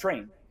I had to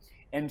train.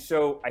 And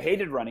so I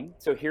hated running.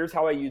 So here's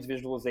how I use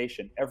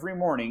visualization. Every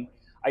morning,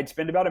 I'd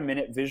spend about a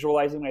minute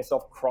visualizing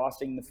myself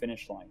crossing the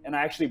finish line. And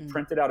I actually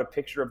printed out a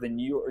picture of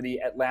the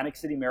Atlantic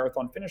City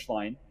Marathon finish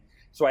line.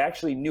 So I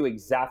actually knew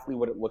exactly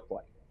what it looked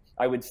like.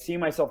 I would see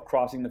myself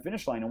crossing the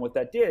finish line. And what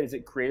that did is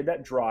it created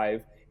that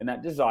drive and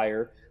that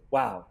desire.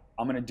 Wow,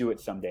 I'm going to do it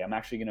someday. I'm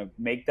actually going to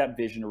make that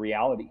vision a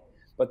reality.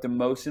 But the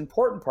most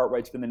important part, where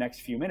I'd spend the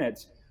next few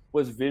minutes,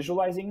 was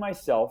visualizing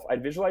myself.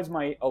 I'd visualize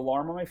my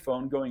alarm on my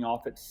phone going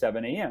off at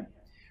 7 a.m.,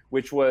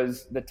 which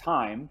was the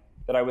time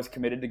that I was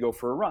committed to go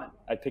for a run.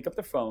 I'd pick up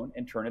the phone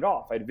and turn it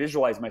off. I'd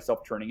visualize myself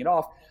turning it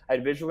off.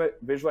 I'd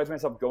visualize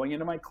myself going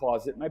into my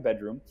closet in my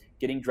bedroom,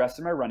 getting dressed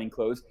in my running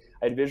clothes.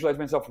 I'd visualize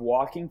myself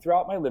walking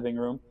throughout my living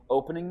room,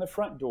 opening the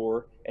front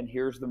door, and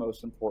here's the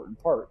most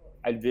important part.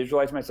 I'd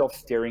visualize myself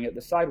staring at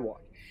the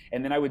sidewalk.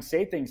 And then I would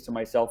say things to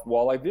myself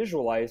while I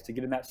visualized to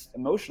get in that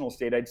emotional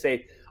state. I'd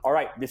say, all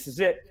right, this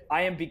is it.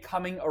 I am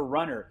becoming a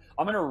runner.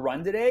 I'm going to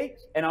run today,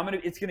 and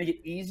it's going to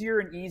get easier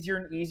and easier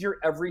and easier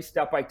every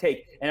step I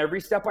take. And every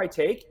step I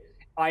take,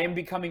 I am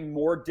becoming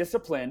more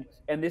disciplined.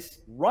 And this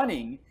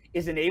running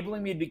is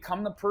enabling me to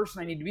become the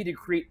person I need to be to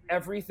create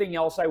everything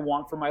else I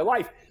want for my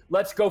life.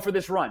 Let's go for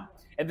this run.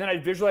 And then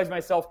I'd visualize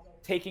myself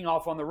taking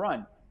off on the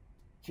run.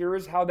 Here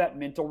is how that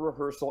mental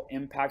rehearsal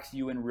impacts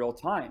you in real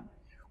time.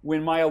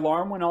 When my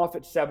alarm went off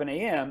at 7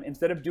 a.m.,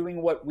 instead of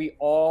doing what we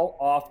all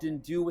often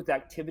do with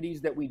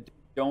activities that we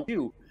don't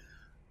do,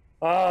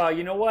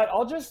 you know what?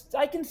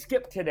 I can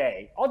skip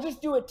today. I'll just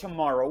do it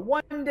tomorrow.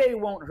 One day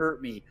won't hurt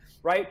me,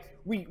 right?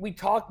 We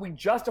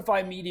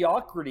justify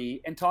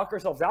mediocrity and talk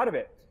ourselves out of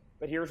it.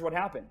 But here's what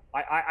happened.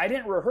 I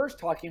didn't rehearse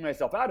talking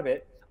myself out of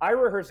it. I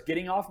rehearsed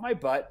getting off my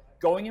butt,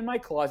 going in my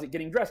closet,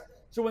 getting dressed.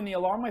 So when the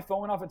alarm on my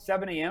phone went off at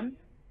 7 a.m.,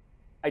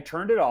 I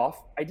turned it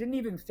off. I didn't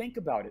even think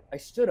about it. I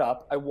stood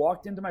up. I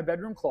walked into my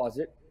bedroom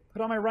closet,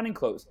 put on my running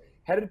clothes,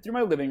 headed through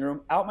my living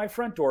room, out my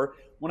front door.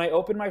 When I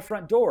opened my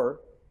front door,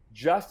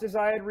 just as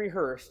I had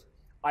rehearsed,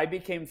 I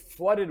became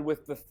flooded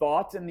with the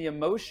thoughts and the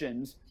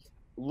emotions.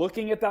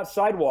 Looking at that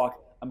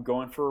sidewalk, I'm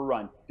going for a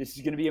run. This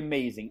is going to be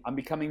amazing. I'm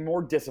becoming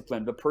more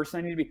disciplined, the person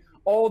I need to be,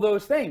 all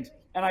those things.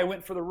 And I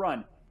went for the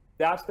run.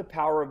 That's the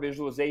power of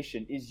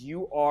visualization, is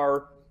you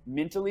are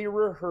mentally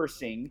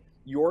rehearsing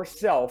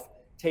yourself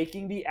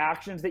taking the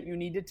actions that you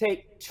need to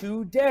take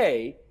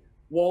today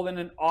while in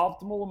an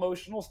optimal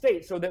emotional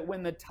state, so that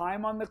when the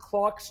time on the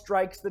clock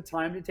strikes the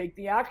time to take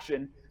the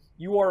action,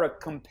 you are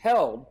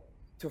compelled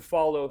to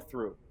follow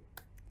through.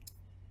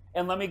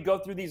 And let me go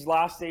through these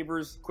last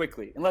savers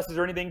quickly. Unless there's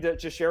anything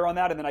to share on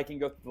that, and then I can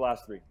go through the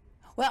last three.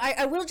 Well,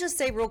 I will just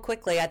say real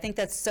quickly, I think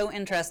that's so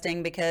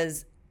interesting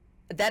because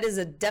that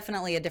is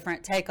definitely a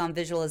different take on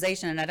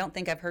visualization, and I don't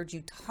think I've heard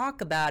you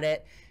talk about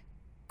it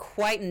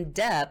quite in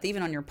depth,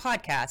 even on your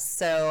podcast.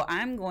 So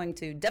I'm going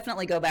to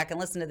definitely go back and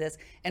listen to this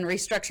and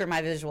restructure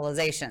my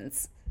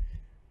visualizations.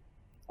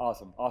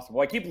 Awesome.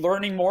 Well, I keep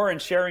learning more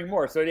and sharing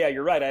more. So yeah,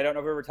 you're right. I don't know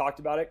if I've ever talked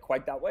about it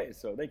quite that way.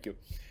 So thank you.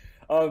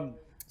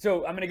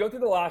 So I'm going to go through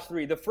the last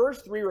three. The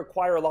first three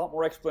require a lot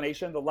more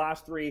explanation. The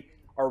last three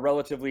are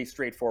relatively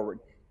straightforward.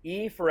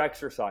 E for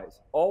exercise.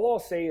 All I'll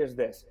say is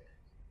this.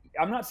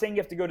 I'm not saying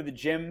you have to go to the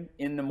gym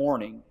in the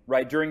morning,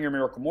 right, during your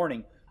Miracle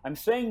Morning. I'm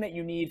saying that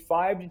you need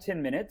 5 to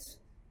 10 minutes,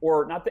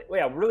 or not that,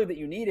 really that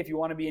you need, if you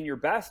want to be at your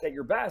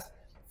best,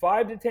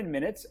 5 to 10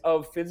 minutes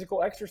of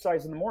physical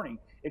exercise in the morning.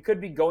 It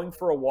could be going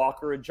for a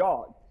walk or a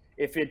jog.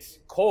 If it's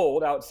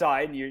cold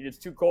outside and it's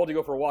too cold to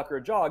go for a walk or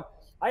a jog,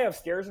 I have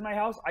stairs in my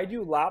house. I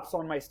do laps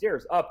on my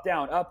stairs, up,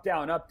 down, up,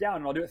 down, up, down,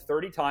 and I'll do it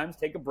 30 times,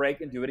 take a break,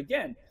 and do it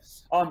again.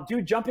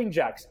 Do jumping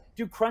jacks,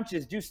 do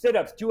crunches, do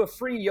sit-ups, do a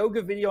free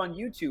yoga video on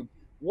YouTube,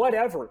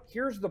 whatever.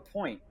 Here's the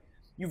point.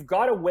 You've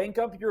got to wake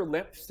up your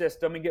lymph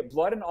system and get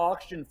blood and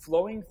oxygen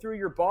flowing through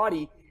your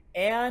body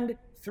and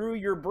through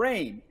your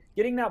brain.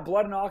 Getting that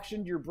blood and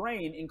oxygen to your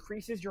brain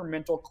increases your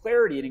mental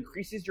clarity. It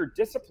increases your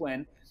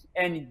discipline,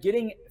 and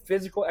getting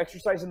physical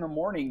exercise in the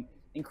morning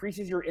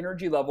increases your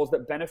energy levels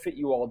that benefit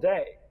you all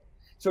day.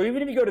 So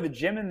even if you go to the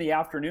gym in the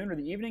afternoon or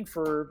the evening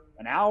for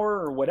an hour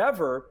or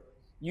whatever,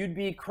 you'd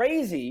be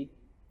crazy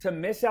to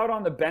miss out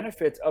on the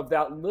benefits of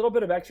that little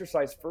bit of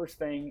exercise first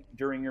thing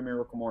during your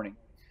Miracle Morning.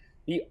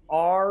 The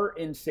R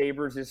in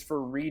Sabres is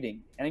for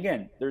reading. And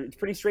again, it's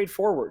pretty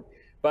straightforward,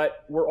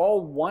 but we're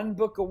all one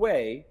book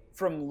away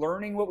from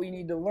learning what we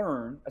need to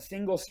learn, a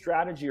single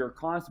strategy or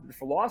concept or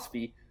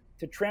philosophy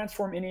to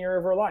transform any area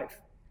of our life.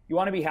 You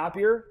want to be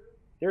happier?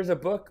 There's a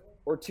book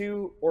or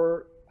two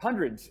or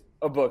hundreds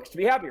of books to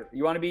be happier.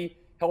 You want to be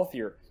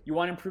healthier. You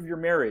want to improve your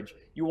marriage.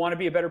 You want to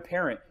be a better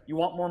parent. You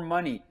want more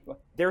money.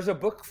 There's a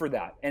book for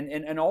that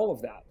and all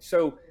of that.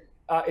 So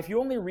if you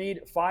only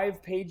read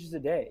 5 pages a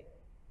day,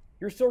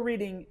 you're still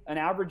reading an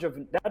average of,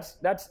 that's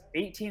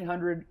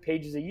 1,800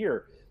 pages a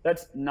year.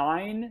 That's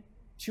 9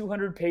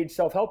 200-page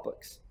self-help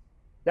books.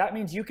 That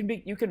means you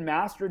can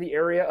master the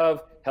area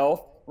of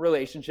health,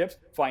 relationships,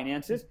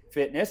 finances,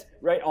 fitness,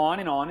 right on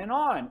and on and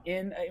on.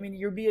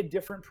 You'll be a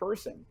different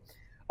person.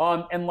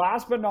 And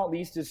last but not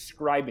least is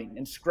scribing.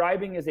 And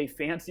scribing is a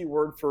fancy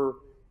word for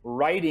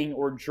writing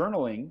or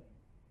journaling,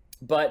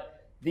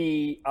 but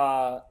the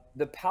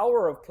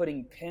power of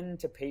putting pen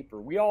to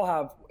paper. We all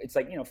have, it's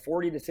like,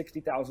 40 to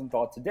 60,000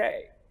 thoughts a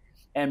day.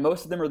 And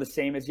most of them are the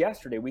same as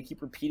yesterday. We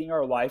keep repeating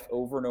our life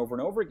over and over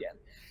and over again.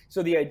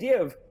 So the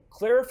idea of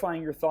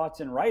clarifying your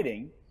thoughts in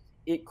writing,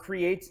 it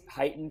creates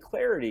heightened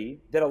clarity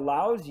that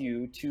allows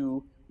you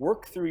to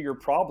work through your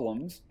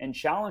problems and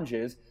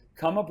challenges,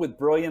 come up with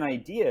brilliant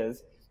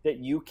ideas that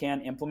you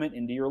can implement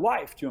into your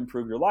life to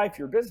improve your life,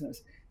 your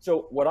business.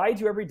 So what I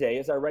do every day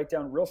is I write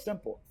down real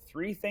simple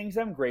 3 things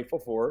I'm grateful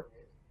for,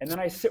 and then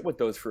I sit with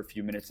those for a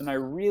few minutes and I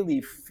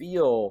really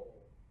feel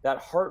that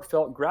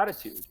heartfelt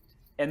gratitude.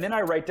 And then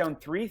I write down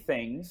 3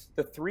 things,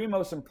 the 3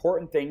 most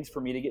important things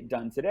for me to get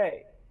done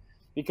today.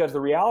 Because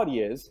the reality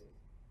is,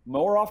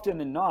 more often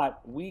than not,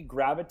 we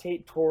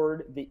gravitate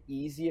toward the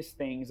easiest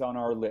things on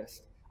our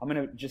list. I'm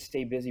going to just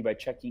stay busy by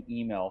checking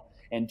email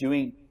and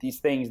doing these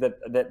things that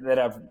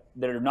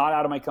are not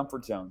out of my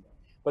comfort zone.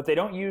 But they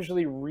don't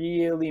usually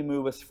really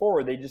move us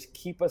forward. They just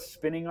keep us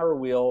spinning our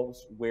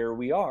wheels where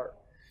we are.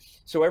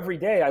 So every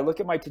day I look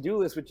at my to-do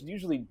list, which is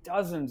usually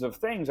dozens of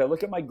things. I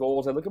look at my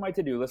goals, I look at my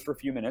to-do list for a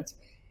few minutes,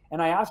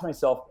 and I ask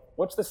myself,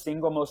 what's the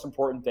single most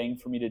important thing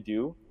for me to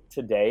do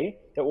today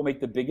that will make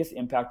the biggest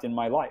impact in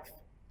my life?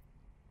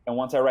 And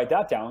once I write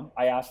that down,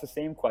 I ask the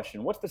same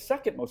question. What's the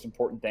second most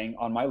important thing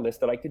on my list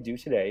that I could do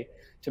today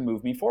to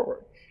move me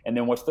forward? And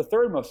then what's the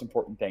third most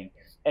important thing?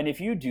 And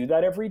if you do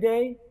that every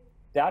day,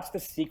 that's the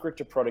secret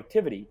to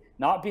productivity.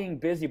 Not being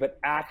busy, but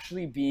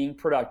actually being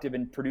productive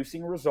and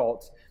producing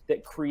results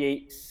that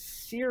create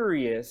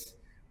serious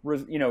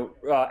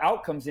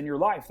outcomes in your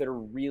life that are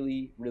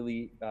really,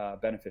 really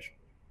beneficial.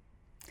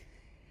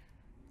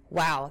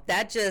 Wow,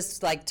 that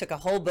just took a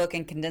whole book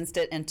and condensed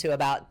it into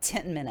about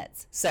 10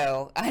 minutes.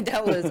 So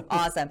that was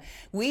awesome.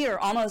 We are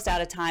almost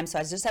out of time, so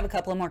I just have a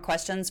couple of more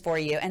questions for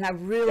you. And I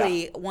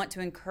really want to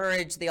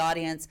encourage the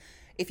audience,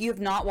 if you have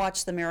not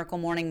watched the Miracle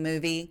Morning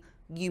movie,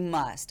 you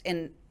must.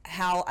 And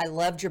how I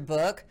loved your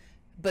book,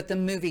 but the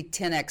movie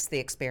 10x the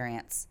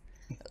experience.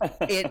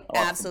 It awesome.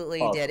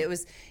 Absolutely awesome. Did.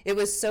 It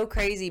was so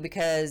crazy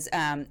because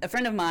a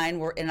friend of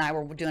mine and I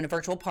were doing a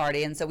virtual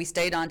party, and so we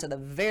stayed on to the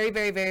very,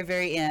 very, very,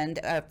 very end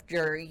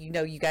after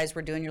you guys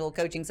were doing your little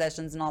coaching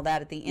sessions and all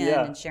that at the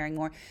end and sharing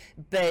more.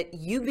 But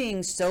you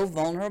being so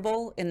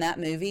vulnerable in that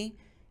movie,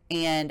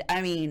 and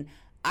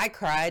I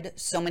cried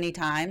so many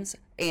times,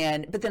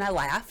 but then I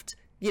laughed,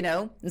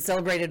 and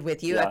celebrated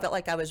with you. I felt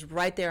like I was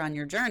right there on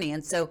your journey,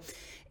 and so.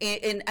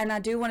 And I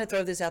do want to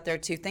throw this out there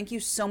too. Thank you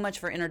so much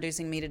for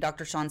introducing me to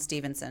Dr. Sean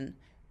Stevenson.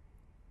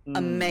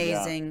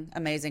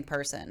 Amazing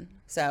person.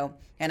 So,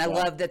 and I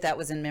love that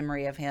was in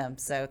memory of him.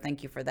 So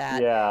thank you for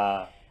that.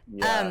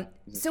 Yeah.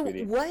 So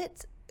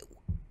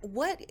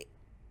what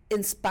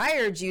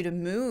inspired you to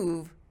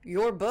move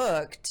your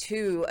book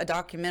to a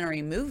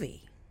documentary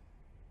movie?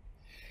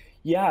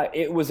 Yeah,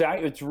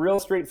 it's a real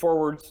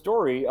straightforward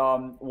story.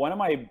 One of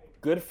my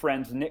good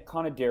friends, Nick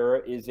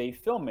Conadera, is a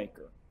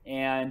filmmaker.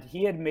 And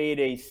he had made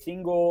a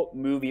single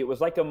movie. It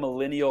was like a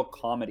millennial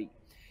comedy.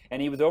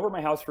 And he was over at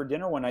my house for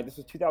dinner one night. This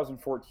was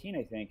 2014,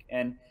 I think.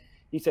 And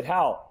he said,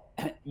 Hal,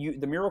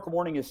 the Miracle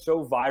Morning is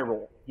so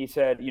viral. He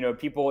said,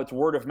 people, it's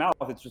word of mouth.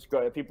 It's just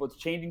people, it's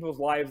changing people's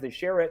lives. They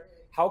share it.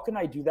 How can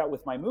I do that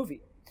with my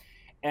movie?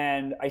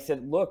 And I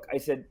said, look,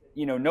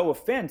 no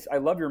offense. I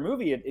love your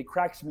movie. It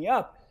cracks me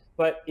up,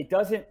 but it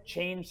doesn't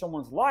change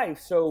someone's life.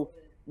 So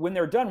when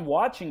they're done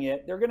watching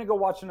it, they're going to go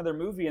watch another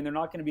movie and they're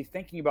not going to be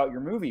thinking about your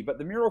movie. But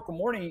the Miracle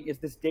Morning is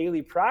this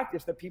daily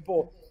practice that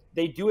people,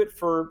 they do it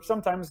for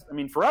sometimes,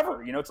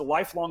 forever. It's a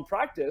lifelong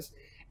practice.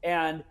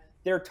 And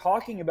they're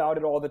talking about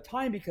it all the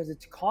time because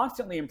it's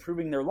constantly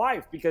improving their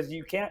life, because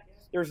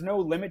there's no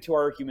limit to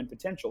our human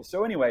potential.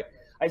 So anyway,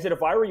 I said,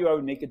 if I were you, I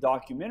would make a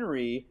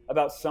documentary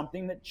about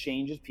something that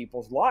changes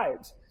people's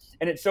lives.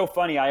 And it's so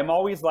funny. I am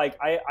always like,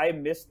 I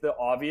miss the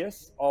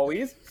obvious,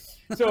 always.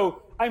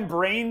 So I'm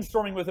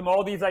brainstorming with him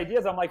all these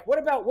ideas. I'm like,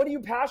 what are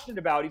you passionate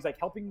about? He's like,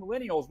 helping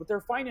millennials with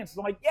their finances.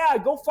 I'm like, yeah,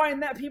 go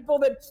find that people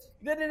that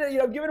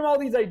giving him all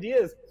these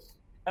ideas.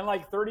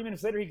 And 30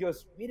 minutes later, he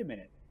goes, wait a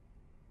minute.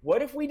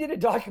 What if we did a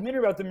documentary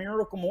about the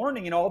Miracle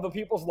Morning and all the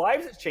people's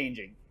lives it's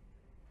changing?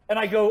 And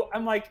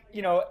I'm like,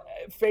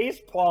 face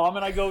palm,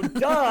 and I go,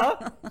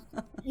 duh,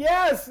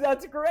 yes,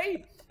 that's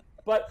great.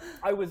 But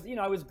I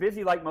was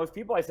busy like most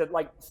people. I said,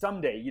 like,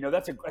 someday,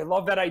 I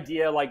love that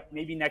idea, like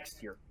maybe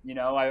next year,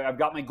 I've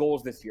got my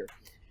goals this year.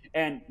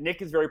 And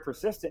Nick is very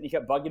persistent. He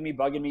kept bugging me,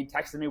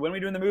 texting me, when are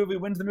we doing the movie?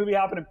 When's the movie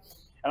happening?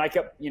 And I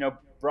kept,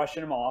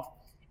 brushing him off.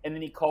 And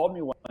then he called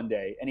me one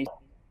day and he said,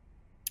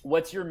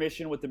 what's your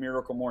mission with the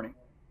Miracle Morning?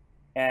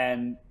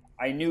 And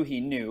I knew he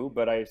knew,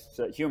 but I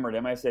humored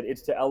him. I said,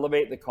 it's to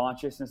elevate the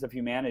consciousness of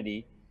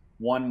humanity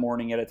one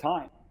morning at a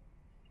time.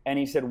 And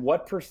he said,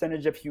 what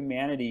percentage of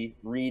humanity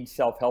reads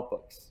self-help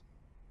books?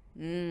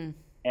 And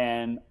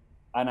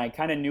I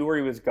kind of knew where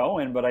he was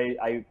going, but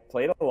I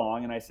played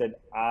along and I said,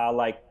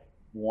 like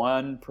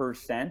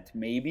 1%,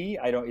 maybe.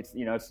 It's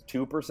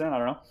 2%, I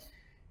don't know.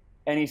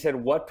 And he said,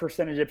 what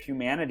percentage of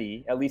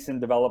humanity, at least in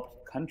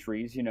developed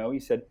countries, he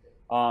said,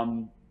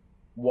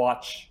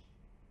 watch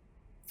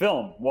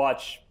film,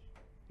 watch,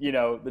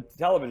 the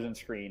television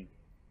screen.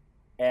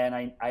 And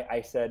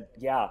I said,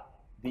 yeah,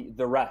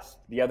 the rest,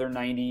 the other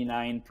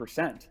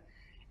 99%.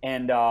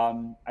 And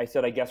I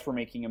said, I guess we're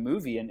making a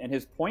movie. And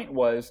his point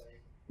was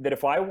that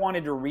if I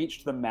wanted to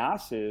reach the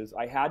masses,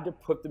 I had to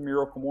put the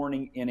Miracle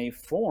Morning in a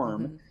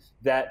form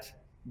that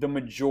the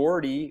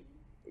majority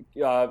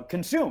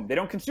consume. They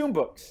don't consume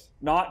books,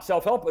 not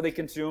self-help, but they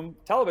consume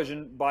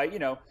television by,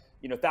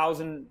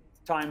 1,000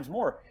 times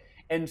more.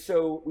 And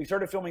so we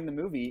started filming the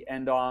movie,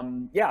 and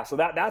so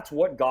that's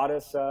what got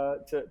us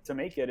to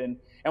make it. And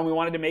we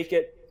wanted to make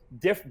it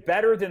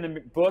better than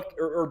the book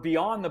or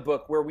beyond the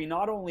book, where we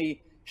not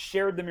only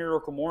shared the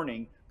Miracle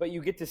Morning, but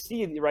you get to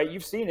see, right?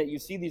 You've seen it. You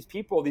see these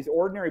people, these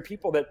ordinary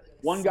people, that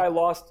one guy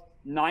lost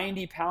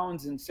 90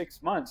 pounds in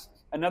 6 months.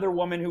 Another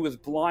woman who was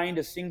blind,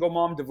 a single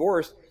mom,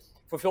 divorced,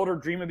 fulfilled her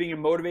dream of being a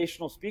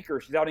motivational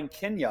speaker. She's out in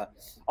Kenya.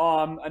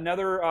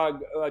 Another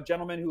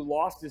gentleman who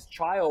lost his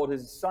child,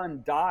 his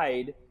son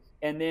died,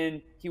 and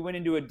then he went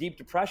into a deep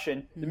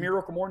depression. The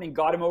Miracle Morning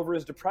got him over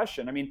his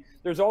depression. I mean,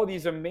 there's all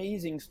these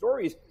amazing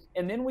stories.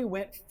 And then we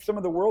went some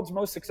of the world's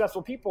most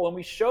successful people, and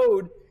we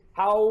showed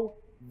how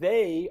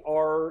they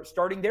are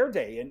starting their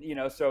day. And,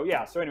 so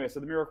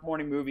the Miracle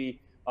Morning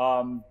movie,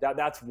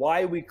 that's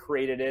why we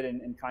created it,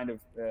 and kind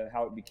of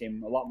how it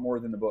became a lot more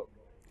than the book.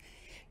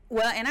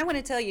 Well, and I want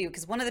to tell you,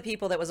 because one of the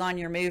people that was on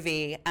your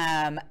movie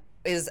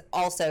is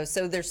also,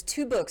 so there's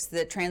 2 books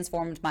that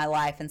transformed my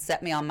life and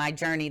set me on my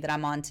journey that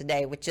I'm on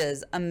today, which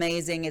is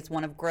amazing. It's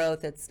one of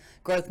growth. It's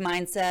growth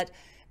mindset.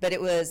 But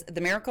it was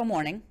The Miracle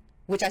Morning,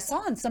 which I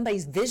saw on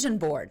somebody's vision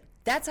board.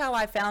 That's how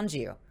I found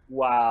you.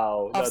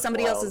 Wow. Off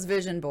somebody else's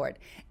vision board.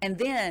 And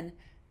then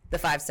The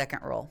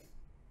 5-Second Rule.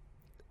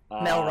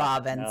 Mel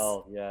Robbins.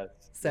 Mel, yes.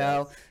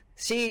 So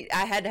yes.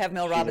 I had to have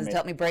Mel Robbins to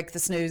help me break the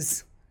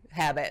snooze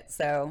habit.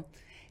 So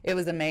it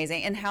was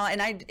amazing. And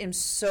I am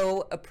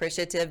so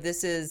appreciative.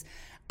 This is,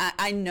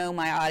 I know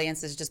my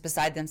audience is just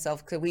beside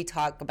themselves because we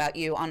talk about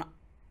you on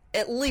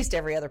at least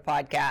every other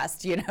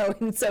podcast,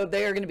 and so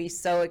they're going to be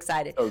so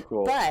excited. Oh,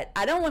 cool. But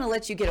I don't want to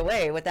let you get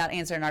away without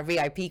answering our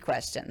VIP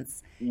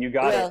questions. You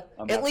got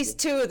it. At least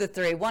 2 of the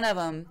 3. One of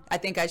them, I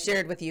think I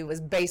shared with you,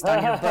 was based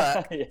on your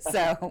book. Yeah.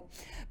 So,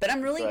 but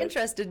I'm really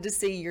interested to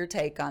see your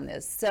take on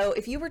this. So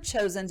if you were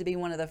chosen to be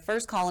one of the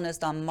first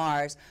colonists on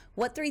Mars,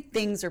 what 3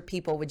 things or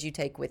people would you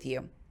take with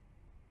you?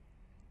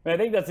 I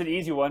think that's an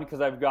easy one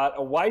because I've got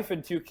a wife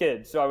and 2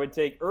 kids. So I would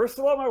take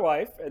Ursula, my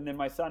wife, and then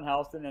my son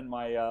Halston, and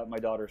my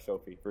daughter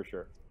Sophie, for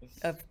sure.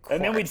 Of course.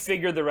 And then we'd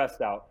figure the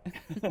rest out.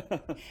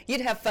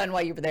 You'd have fun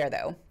while you were there,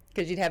 though,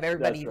 because you'd have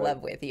everybody you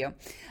love with you.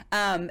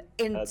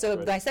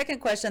 My second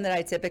question that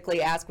I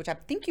typically ask, which I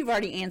think you've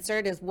already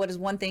answered, is what is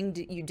one thing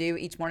you do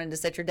each morning to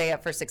set your day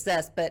up for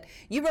success? But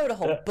you wrote a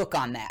whole book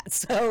on that,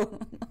 so.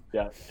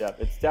 Yeah,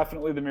 it's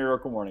definitely the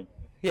Miracle Morning.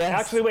 Yes.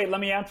 Actually, wait,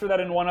 let me answer that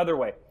in one other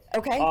way.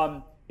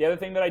 Okay. The other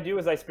thing that I do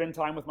is I spend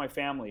time with my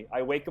family.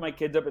 I wake my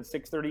kids up at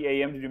 6:30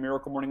 a.m. to do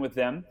Miracle Morning with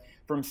them.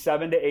 From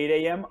 7 to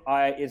 8 a.m.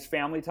 Is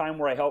family time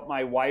where I help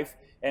my wife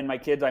and my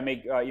kids. I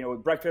make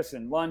breakfast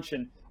and lunch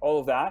and all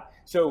of that.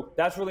 So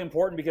that's really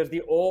important because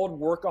the old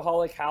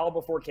workaholic Hal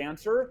before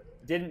cancer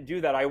didn't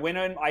do that. I went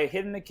in, I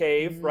hid in the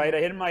cave, right?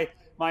 I hid in my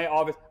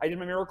office. I did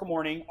my Miracle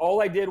Morning.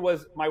 All I did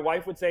was my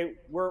wife would say,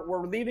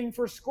 we're leaving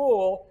for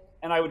school.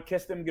 And I would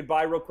kiss them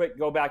goodbye real quick,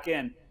 go back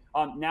in.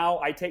 Now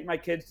I take my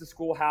kids to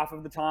school half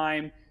of the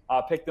time,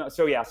 pick them.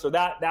 So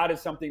that is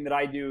something that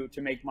I do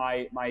to make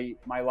my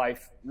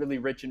life really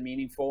rich and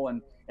meaningful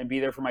and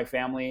be there for my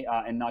family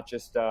and not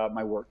just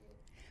my work.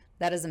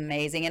 That is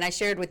amazing. And I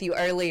shared with you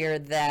earlier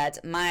that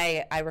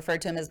I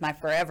referred to him as my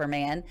forever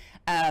man.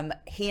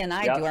 He and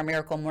I do our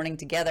Miracle Morning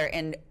together.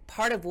 And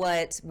part of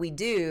what we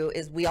do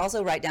is we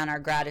also write down our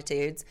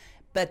gratitudes,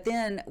 but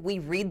then we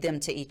read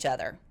them to each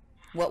other,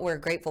 what we're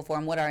grateful for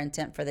and what our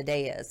intent for the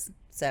day is.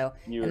 So,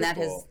 Beautiful. And that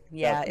has,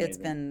 it's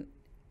been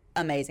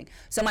amazing.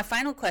 So my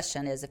final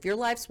question is, if your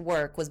life's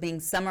work was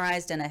being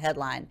summarized in a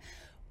headline,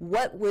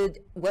 what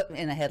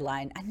in a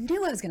headline? I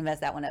knew I was going to mess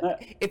that one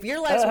up. If your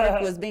life's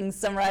work was being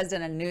summarized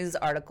in a news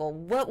article,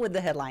 what would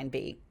the headline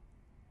be?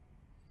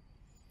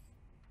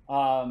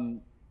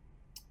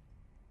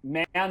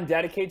 Man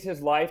dedicates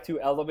his life to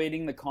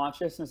elevating the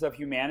consciousness of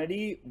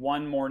humanity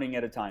one morning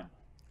at a time.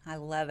 I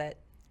love it.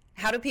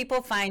 How do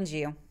people find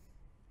you?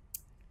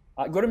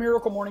 Go to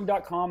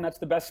miraclemorning.com. That's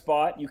the best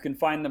spot. You can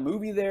find the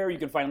movie there. You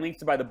can find links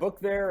to buy the book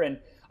there. And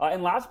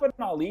last but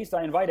not least,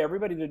 I invite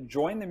everybody to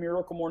join the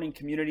Miracle Morning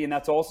community. And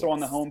that's also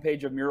on the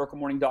homepage of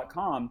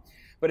miraclemorning.com.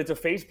 But it's a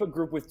Facebook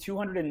group with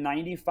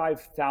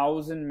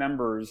 295,000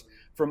 members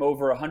from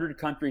over 100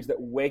 countries that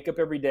wake up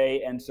every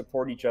day and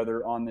support each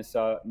other on this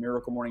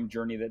Miracle Morning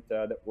journey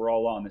that we're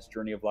all on, this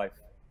journey of life.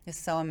 It's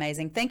so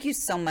amazing. Thank you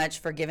so much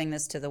for giving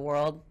this to the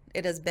world.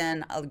 It has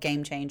been a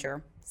game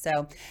changer.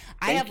 So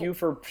thank you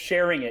for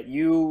sharing it.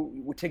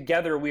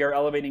 Together we are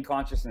elevating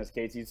consciousness,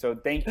 Casey. So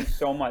thank you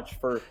so much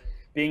for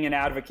being an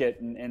advocate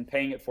and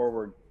paying it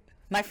forward.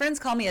 My friends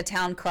call me a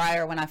town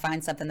crier when I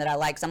find something that I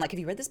like. So I'm like, have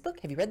you read this book?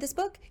 Have you read this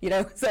book?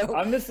 So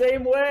I'm the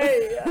same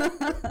way.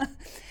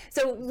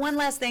 So one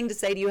last thing to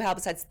say to you, Hal,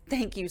 besides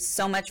thank you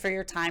so much for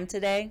your time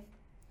today.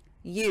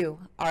 You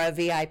are a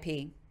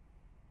VIP.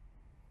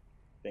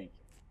 Thank you.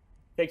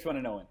 Takes one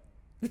to know it.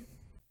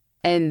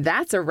 And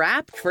that's a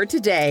wrap for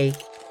today.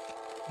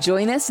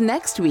 Join us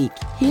next week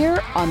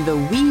here on the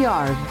We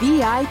Are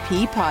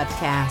VIP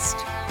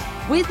podcast.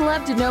 We'd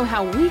love to know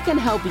how we can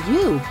help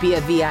you be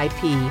a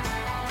VIP.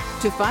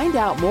 To find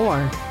out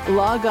more,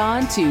 log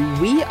on to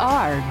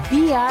wearevip.com.